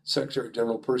Secretary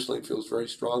General personally feels very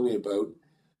strongly about.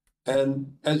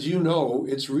 And as you know,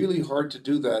 it's really hard to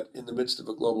do that in the midst of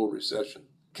a global recession.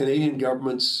 Canadian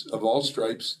governments of all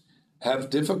stripes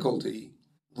have difficulty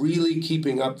really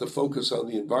keeping up the focus on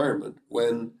the environment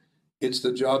when it's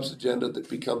the jobs agenda that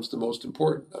becomes the most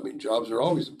important. I mean, jobs are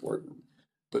always important,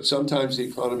 but sometimes the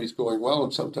economy is going well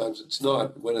and sometimes it's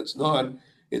not. When it's not,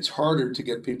 it's harder to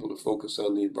get people to focus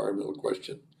on the environmental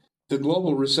question. The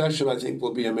global recession, I think,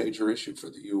 will be a major issue for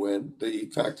the UN. The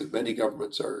fact that many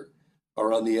governments are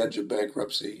on the edge of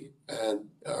bankruptcy and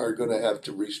are going to have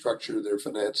to restructure their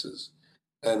finances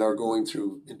and are going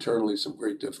through internally some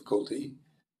great difficulty.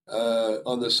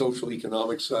 On the social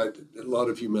economic side, a lot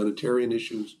of humanitarian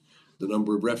issues. The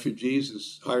number of refugees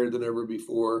is higher than ever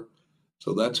before,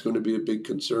 so that's going to be a big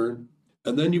concern.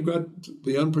 And then you've got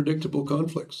the unpredictable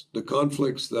conflicts, the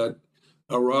conflicts that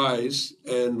arise,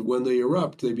 and when they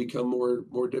erupt, they become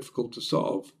more difficult to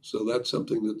solve. So that's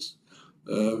something that's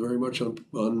very much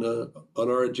on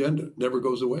our agenda. Never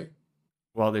goes away.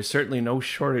 Well, there's certainly no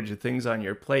shortage of things on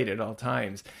your plate at all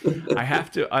times. I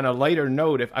have to, on a lighter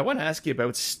note, I want to ask you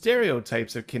about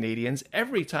stereotypes of Canadians.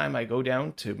 Every time I go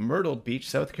down to Myrtle Beach,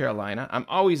 South Carolina, I'm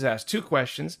always asked two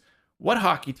questions. What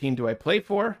hockey team do I play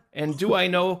for? And do I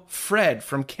know Fred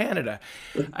from Canada?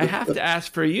 I have to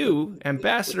ask for you,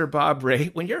 Ambassador Bob Rae,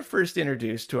 when you're first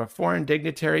introduced to a foreign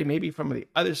dignitary, maybe from the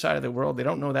other side of the world, they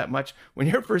don't know that much. When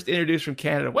you're first introduced from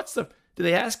Canada, do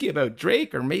they ask you about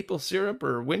Drake or maple syrup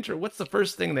or winter? What's the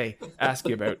first thing they ask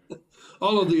you about?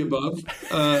 All of the above.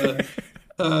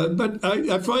 But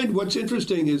I find what's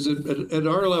interesting is that at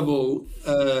our level,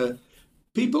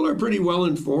 people are pretty well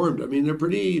informed. I mean, they're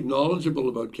pretty knowledgeable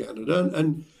about Canada.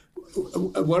 And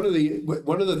one of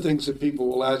the things that people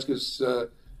will ask is,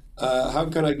 how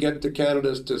can I get to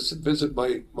Canada to visit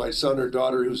my son or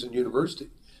daughter who's in university?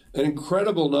 An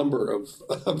incredible number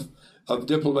of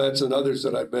diplomats and others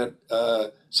that I've met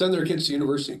send their kids to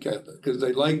university in Canada because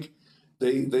they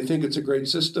think it's a great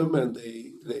system and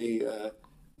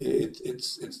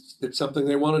it's something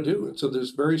they want to do. And so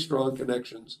there's very strong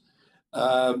connections.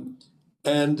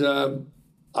 And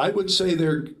I would say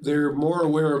they're more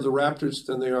aware of the Raptors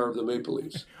than they are of the Maple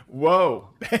Leafs.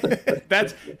 Whoa,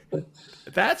 that's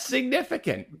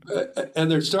significant. And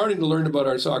they're starting to learn about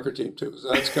our soccer team too.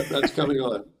 So that's coming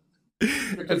on.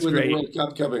 That's with great. The World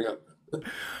Cup coming up.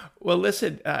 Well,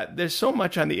 listen, there's so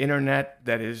much on the internet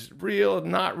that is real,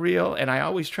 not real, and I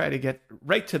always try to get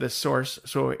right to the source.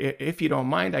 So if you don't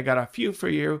mind, I got a few for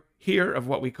you here of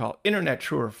what we call internet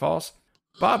true or false.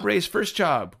 Bob Rae's first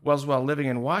job was while living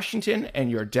in Washington, and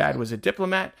your dad was a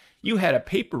diplomat. You had a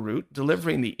paper route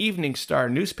delivering the Evening Star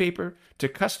newspaper to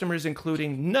customers,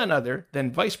 including none other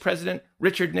than Vice President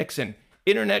Richard Nixon.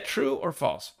 Internet true or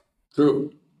false?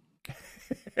 True.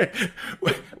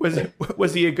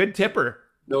 Was he a good tipper?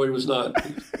 No, he was not.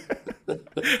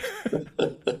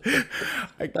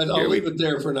 I'll leave it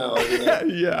there for now.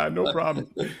 Yeah, no problem.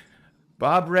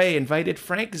 Bob Rae invited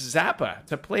Frank Zappa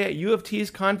to play at U of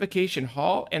T's Convocation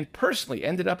Hall and personally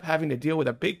ended up having to deal with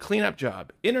a big cleanup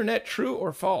job. Internet true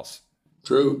or false?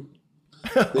 True.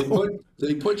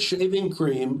 They put shaving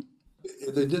cream.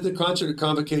 They did the concert at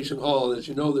Convocation Hall, and as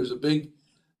you know, there's a big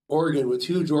organ with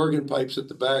huge organ pipes at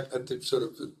the back, at the sort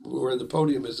of where the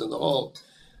podium is in the hall,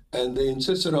 and they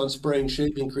insisted on spraying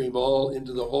shaving cream all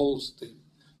into the holes,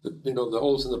 the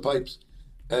holes in the pipes,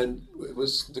 and it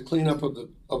was the cleanup of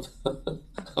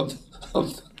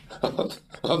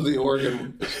the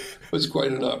organ was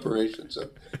quite an operation. So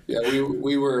yeah,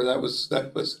 we were that was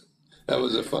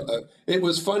a fun. It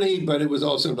was funny, but it was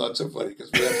also not so funny because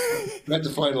we had to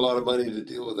find a lot of money to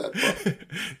deal with that problem.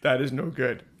 That is no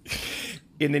good.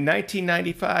 In the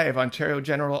 1995 Ontario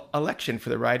general election for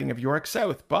the riding of York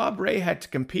South, Bob Rae had to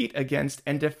compete against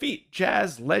and defeat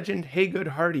jazz legend Haygood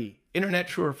Hardy. Internet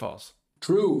true or false?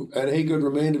 True, and Haygood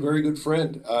remained a very good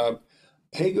friend.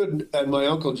 Haygood and my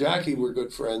uncle Jackie were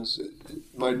good friends.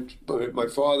 My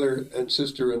father and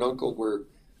sister and uncle were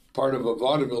part of a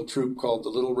vaudeville troupe called the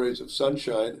Little Rays of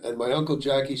Sunshine, and my uncle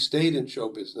Jackie stayed in show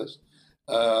business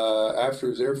after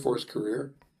his Air Force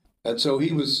career. And so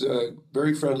he was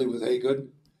very friendly with Haygood,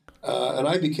 and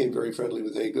I became very friendly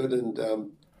with Haygood,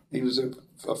 and he was a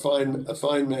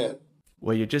fine man.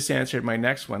 Well, you just answered my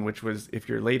next one, which was if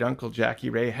your late uncle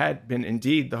Jackie Ray had been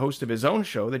indeed the host of his own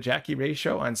show, The Jackie Ray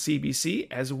Show, on CBC,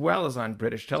 as well as on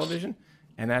British television.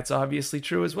 And that's obviously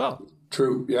true as well.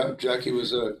 True. Yeah, Jackie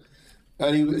was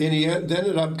he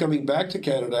ended up coming back to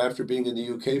Canada after being in the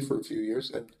UK for a few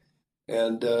years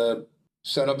and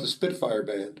set up the Spitfire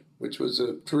Band, which was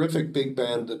a terrific big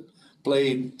band that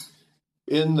played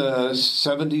in the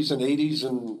 70s and 80s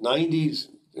and 90s,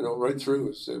 right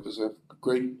through. It was a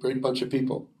great bunch of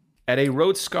people. At a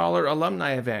Rhodes Scholar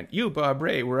alumni event, you, Bob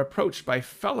Ray, were approached by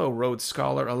fellow Rhodes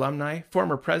Scholar alumni,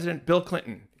 former President Bill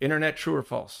Clinton. Internet, true or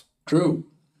false? True.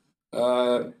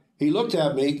 He looked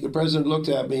at me, the president looked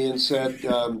at me and said,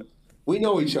 we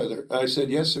know each other. I said,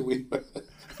 yes, sir. We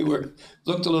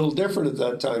looked a little different at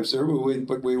that time, sir,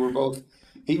 but we were both,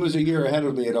 he was a year ahead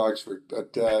of me at Oxford,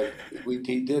 but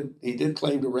he did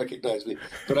claim to recognize me.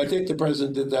 But I think the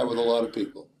president did that with a lot of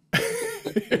people.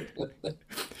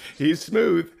 He's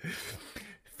smooth.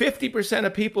 50%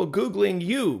 of people Googling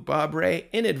you, Bob Ray,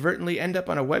 inadvertently end up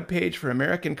on a webpage for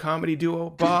American comedy duo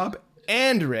Bob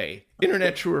and Ray.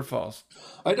 Internet, true or false?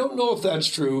 I don't know if that's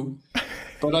true,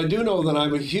 but I do know that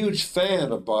I'm a huge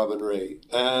fan of Bob and Ray.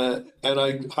 And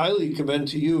I highly commend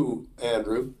to you,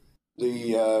 Andrew,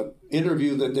 the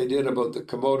interview that they did about the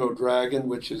Komodo dragon,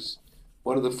 which is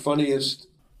one of the funniest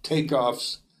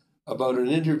takeoffs about an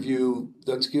interview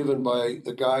that's given by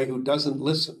a guy who doesn't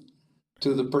listen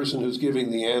to the person who's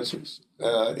giving the answers.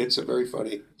 It's a very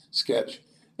funny sketch.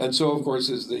 And so, of course,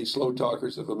 is the Slow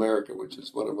Talkers of America, which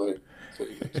is one of my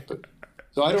favorites. But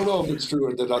so I don't know if it's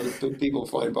true that other people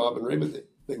find Bob and Ray, but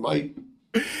they might.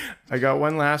 I got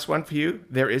one last one for you.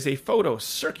 There is a photo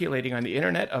circulating on the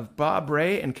internet of Bob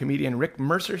Ray and comedian Rick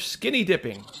Mercer skinny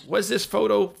dipping. Was this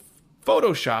photo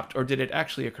photoshopped or did it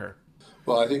actually occur?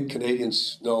 Well, I think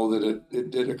Canadians know that it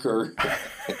did occur.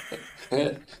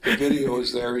 The video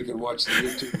is there. You can watch the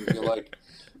YouTube if you like.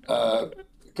 A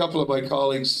couple of my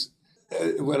colleagues,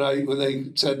 when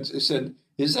they said,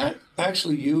 "Is that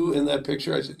actually you in that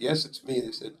picture?" I said, "Yes, it's me."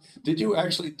 They said, "Did you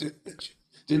actually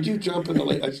did you jump in the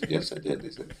lake?" I said, "Yes, I did." They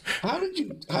said, "How did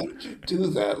you do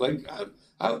that? Like,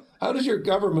 how does your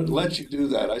government let you do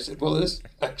that?" I said, "Well, this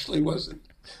actually wasn't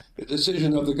a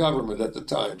decision of the government at the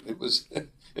time. It was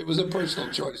a personal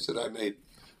choice that I made."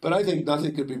 But I think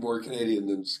nothing could be more Canadian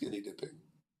than skinny dipping.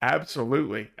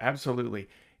 Absolutely. Absolutely.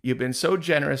 You've been so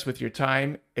generous with your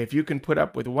time. If you can put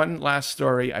up with one last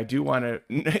story, I do want to,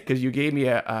 because you gave me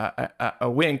a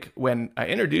wink when I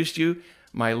introduced you.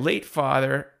 My late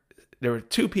father, there were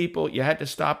two people, you had to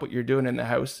stop what you're doing in the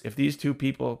house if these two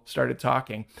people started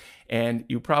talking. And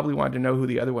you probably wanted to know who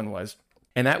the other one was.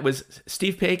 And that was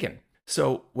Steve Paikin.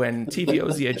 So when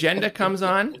TVO's The Agenda comes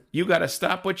on, you got to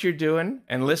stop what you're doing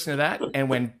and listen to that. And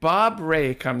when Bob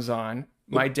Ray comes on,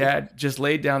 my dad just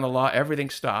laid down the law, everything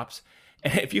stops.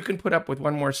 And if you can put up with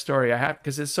one more story, I have,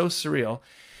 because it's so surreal.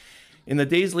 In the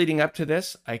days leading up to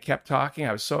this, I kept talking.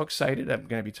 I was so excited. I'm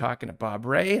going to be talking to Bob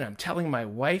Ray, and I'm telling my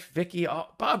wife, Vicky, oh,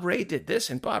 Bob Ray did this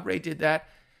and Bob Ray did that.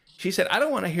 She said, "I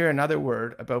don't want to hear another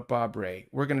word about Bob Ray.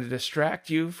 We're going to distract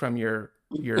you from your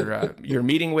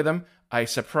meeting with him. I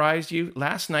surprised you.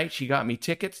 Last night, she got me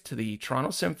tickets to the Toronto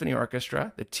Symphony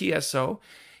Orchestra, the TSO.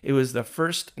 It was the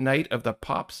first night of the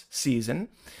Pops season.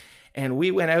 And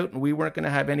we went out and we weren't going to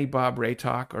have any Bob Ray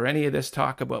talk or any of this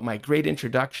talk about my great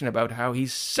introduction about how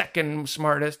he's second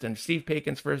smartest and Steve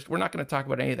Paikin's first. We're not going to talk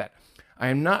about any of that. I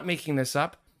am not making this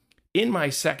up. In my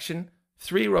section,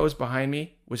 3 rows behind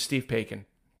me was Steve Paikin.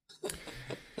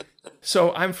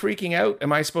 So I'm freaking out.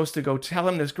 Am I supposed to go tell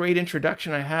him this great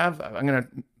introduction I have? I'm going to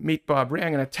meet Bob Ray.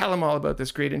 I'm going to tell him all about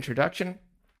this great introduction.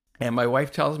 And my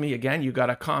wife tells me, again, you got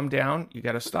to calm down. You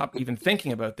got to stop even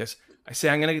thinking about this. I say,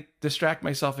 I'm going to distract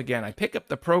myself again. I pick up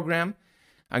the program.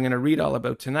 I'm going to read all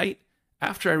about tonight.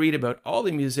 After I read about all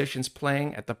the musicians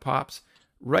playing at the Pops,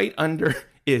 right under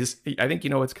is, I think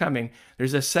you know what's coming.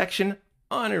 There's a section,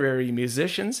 honorary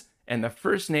musicians, and the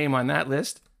first name on that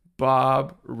list,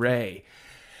 Bob Ray.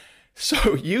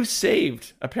 So you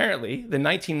saved, apparently, the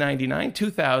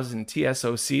 1999-2000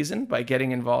 TSO season by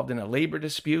getting involved in a labor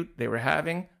dispute they were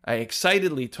having. I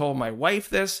excitedly told my wife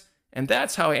this, and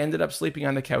that's how I ended up sleeping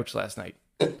on the couch last night.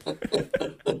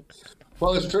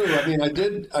 Well, it's true. I mean, I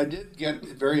did get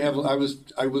very heavily. I was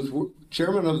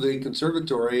chairman of the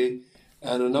conservatory,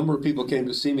 and a number of people came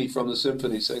to see me from the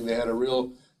symphony saying they had a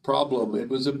real problem. It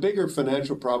was a bigger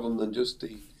financial problem than just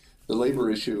the labor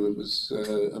issue. It was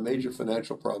a major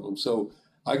financial problem. So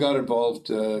I got involved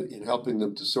in helping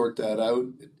them to sort that out.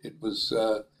 It was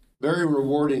very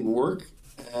rewarding work,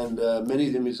 and many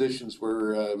of the musicians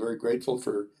were very grateful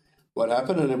for what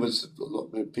happened. And it was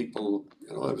people,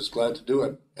 I was glad to do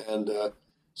it. And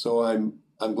so I'm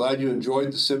I'm glad you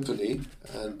enjoyed the symphony,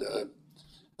 and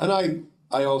I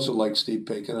also like Steve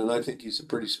Paikin, and I think he's a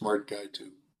pretty smart guy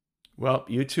too. Well,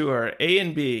 you two are A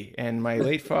and B, and my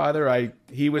late father,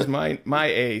 he was my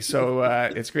A, so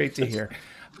it's great to hear.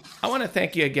 I want to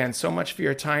thank you again so much for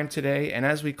your time today, and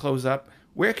as we close up,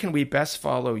 where can we best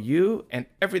follow you and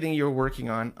everything you're working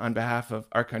on behalf of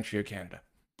Our Country of Canada?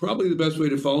 Probably the best way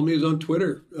to follow me is on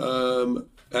Twitter,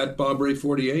 at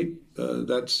BobRay48.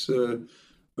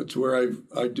 That's where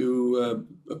I do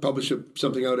publish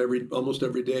something out almost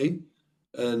every day,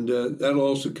 and that'll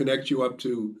also connect you up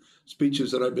to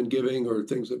speeches that I've been giving or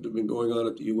things that have been going on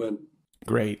at the UN.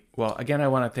 Great. Well, again, I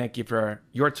want to thank you for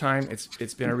your time.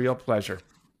 It's been a real pleasure.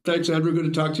 Thanks, Andrew. Good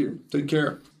to talk to you. Take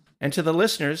care. And to the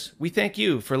listeners, we thank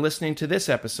you for listening to this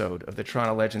episode of the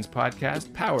Toronto Legends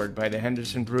podcast, powered by the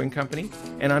Henderson Brewing Company.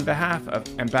 And on behalf of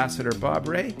Ambassador Bob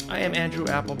Ray, I am Andrew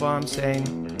Applebaum saying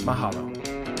mahalo.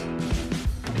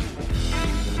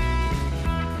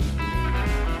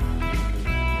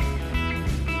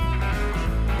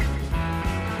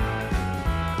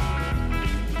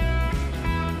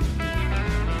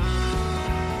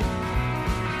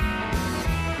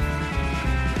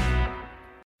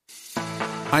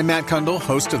 I'm Matt Kundle,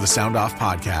 host of the Sound Off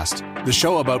Podcast, the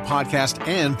show about podcast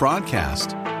and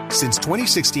broadcast. Since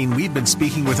 2016, we've been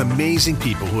speaking with amazing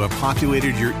people who have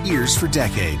populated your ears for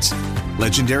decades.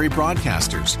 Legendary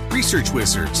broadcasters, research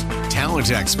wizards, talent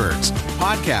experts,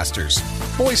 podcasters,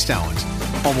 voice talent.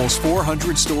 Almost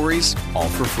 400 stories, all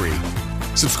for free.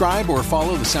 Subscribe or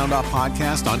follow the Sound Off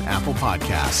Podcast on Apple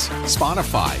Podcasts,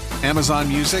 Spotify, Amazon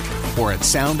Music, or at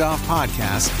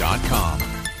soundoffpodcast.com.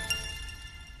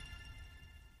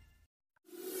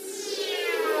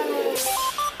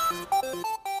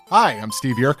 Hi, I'm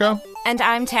Steve Yerko. And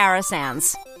I'm Tara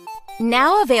Sands.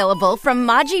 Now available from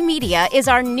Maji Media is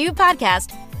our new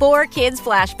podcast, 4Kids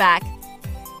Flashback.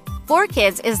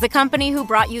 4Kids is the company who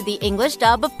brought you the English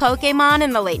dub of Pokémon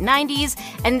in the late 90s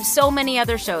and so many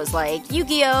other shows like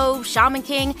Yu-Gi-Oh!, Shaman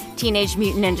King, Teenage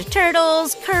Mutant Ninja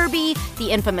Turtles, Kirby,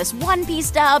 the infamous One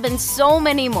Piece dub, and so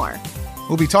many more.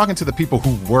 We'll be talking to the people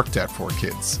who worked at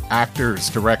 4Kids. Actors,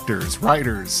 directors,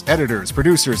 writers, editors,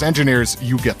 producers, engineers,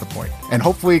 you get the point. And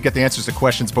hopefully get the answers to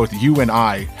questions both you and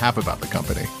I have about the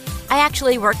company. I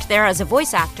actually worked there as a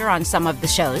voice actor on some of the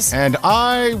shows. And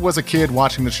I was a kid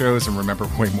watching the shows and remember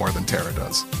way more than Tara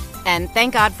does. And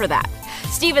thank God for that.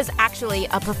 Steve is actually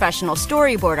a professional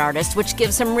storyboard artist, which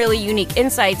gives some really unique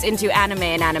insights into anime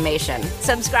and animation.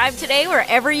 Subscribe today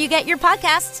wherever you get your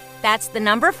podcasts. That's the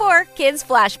number 4 Kids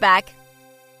Flashback.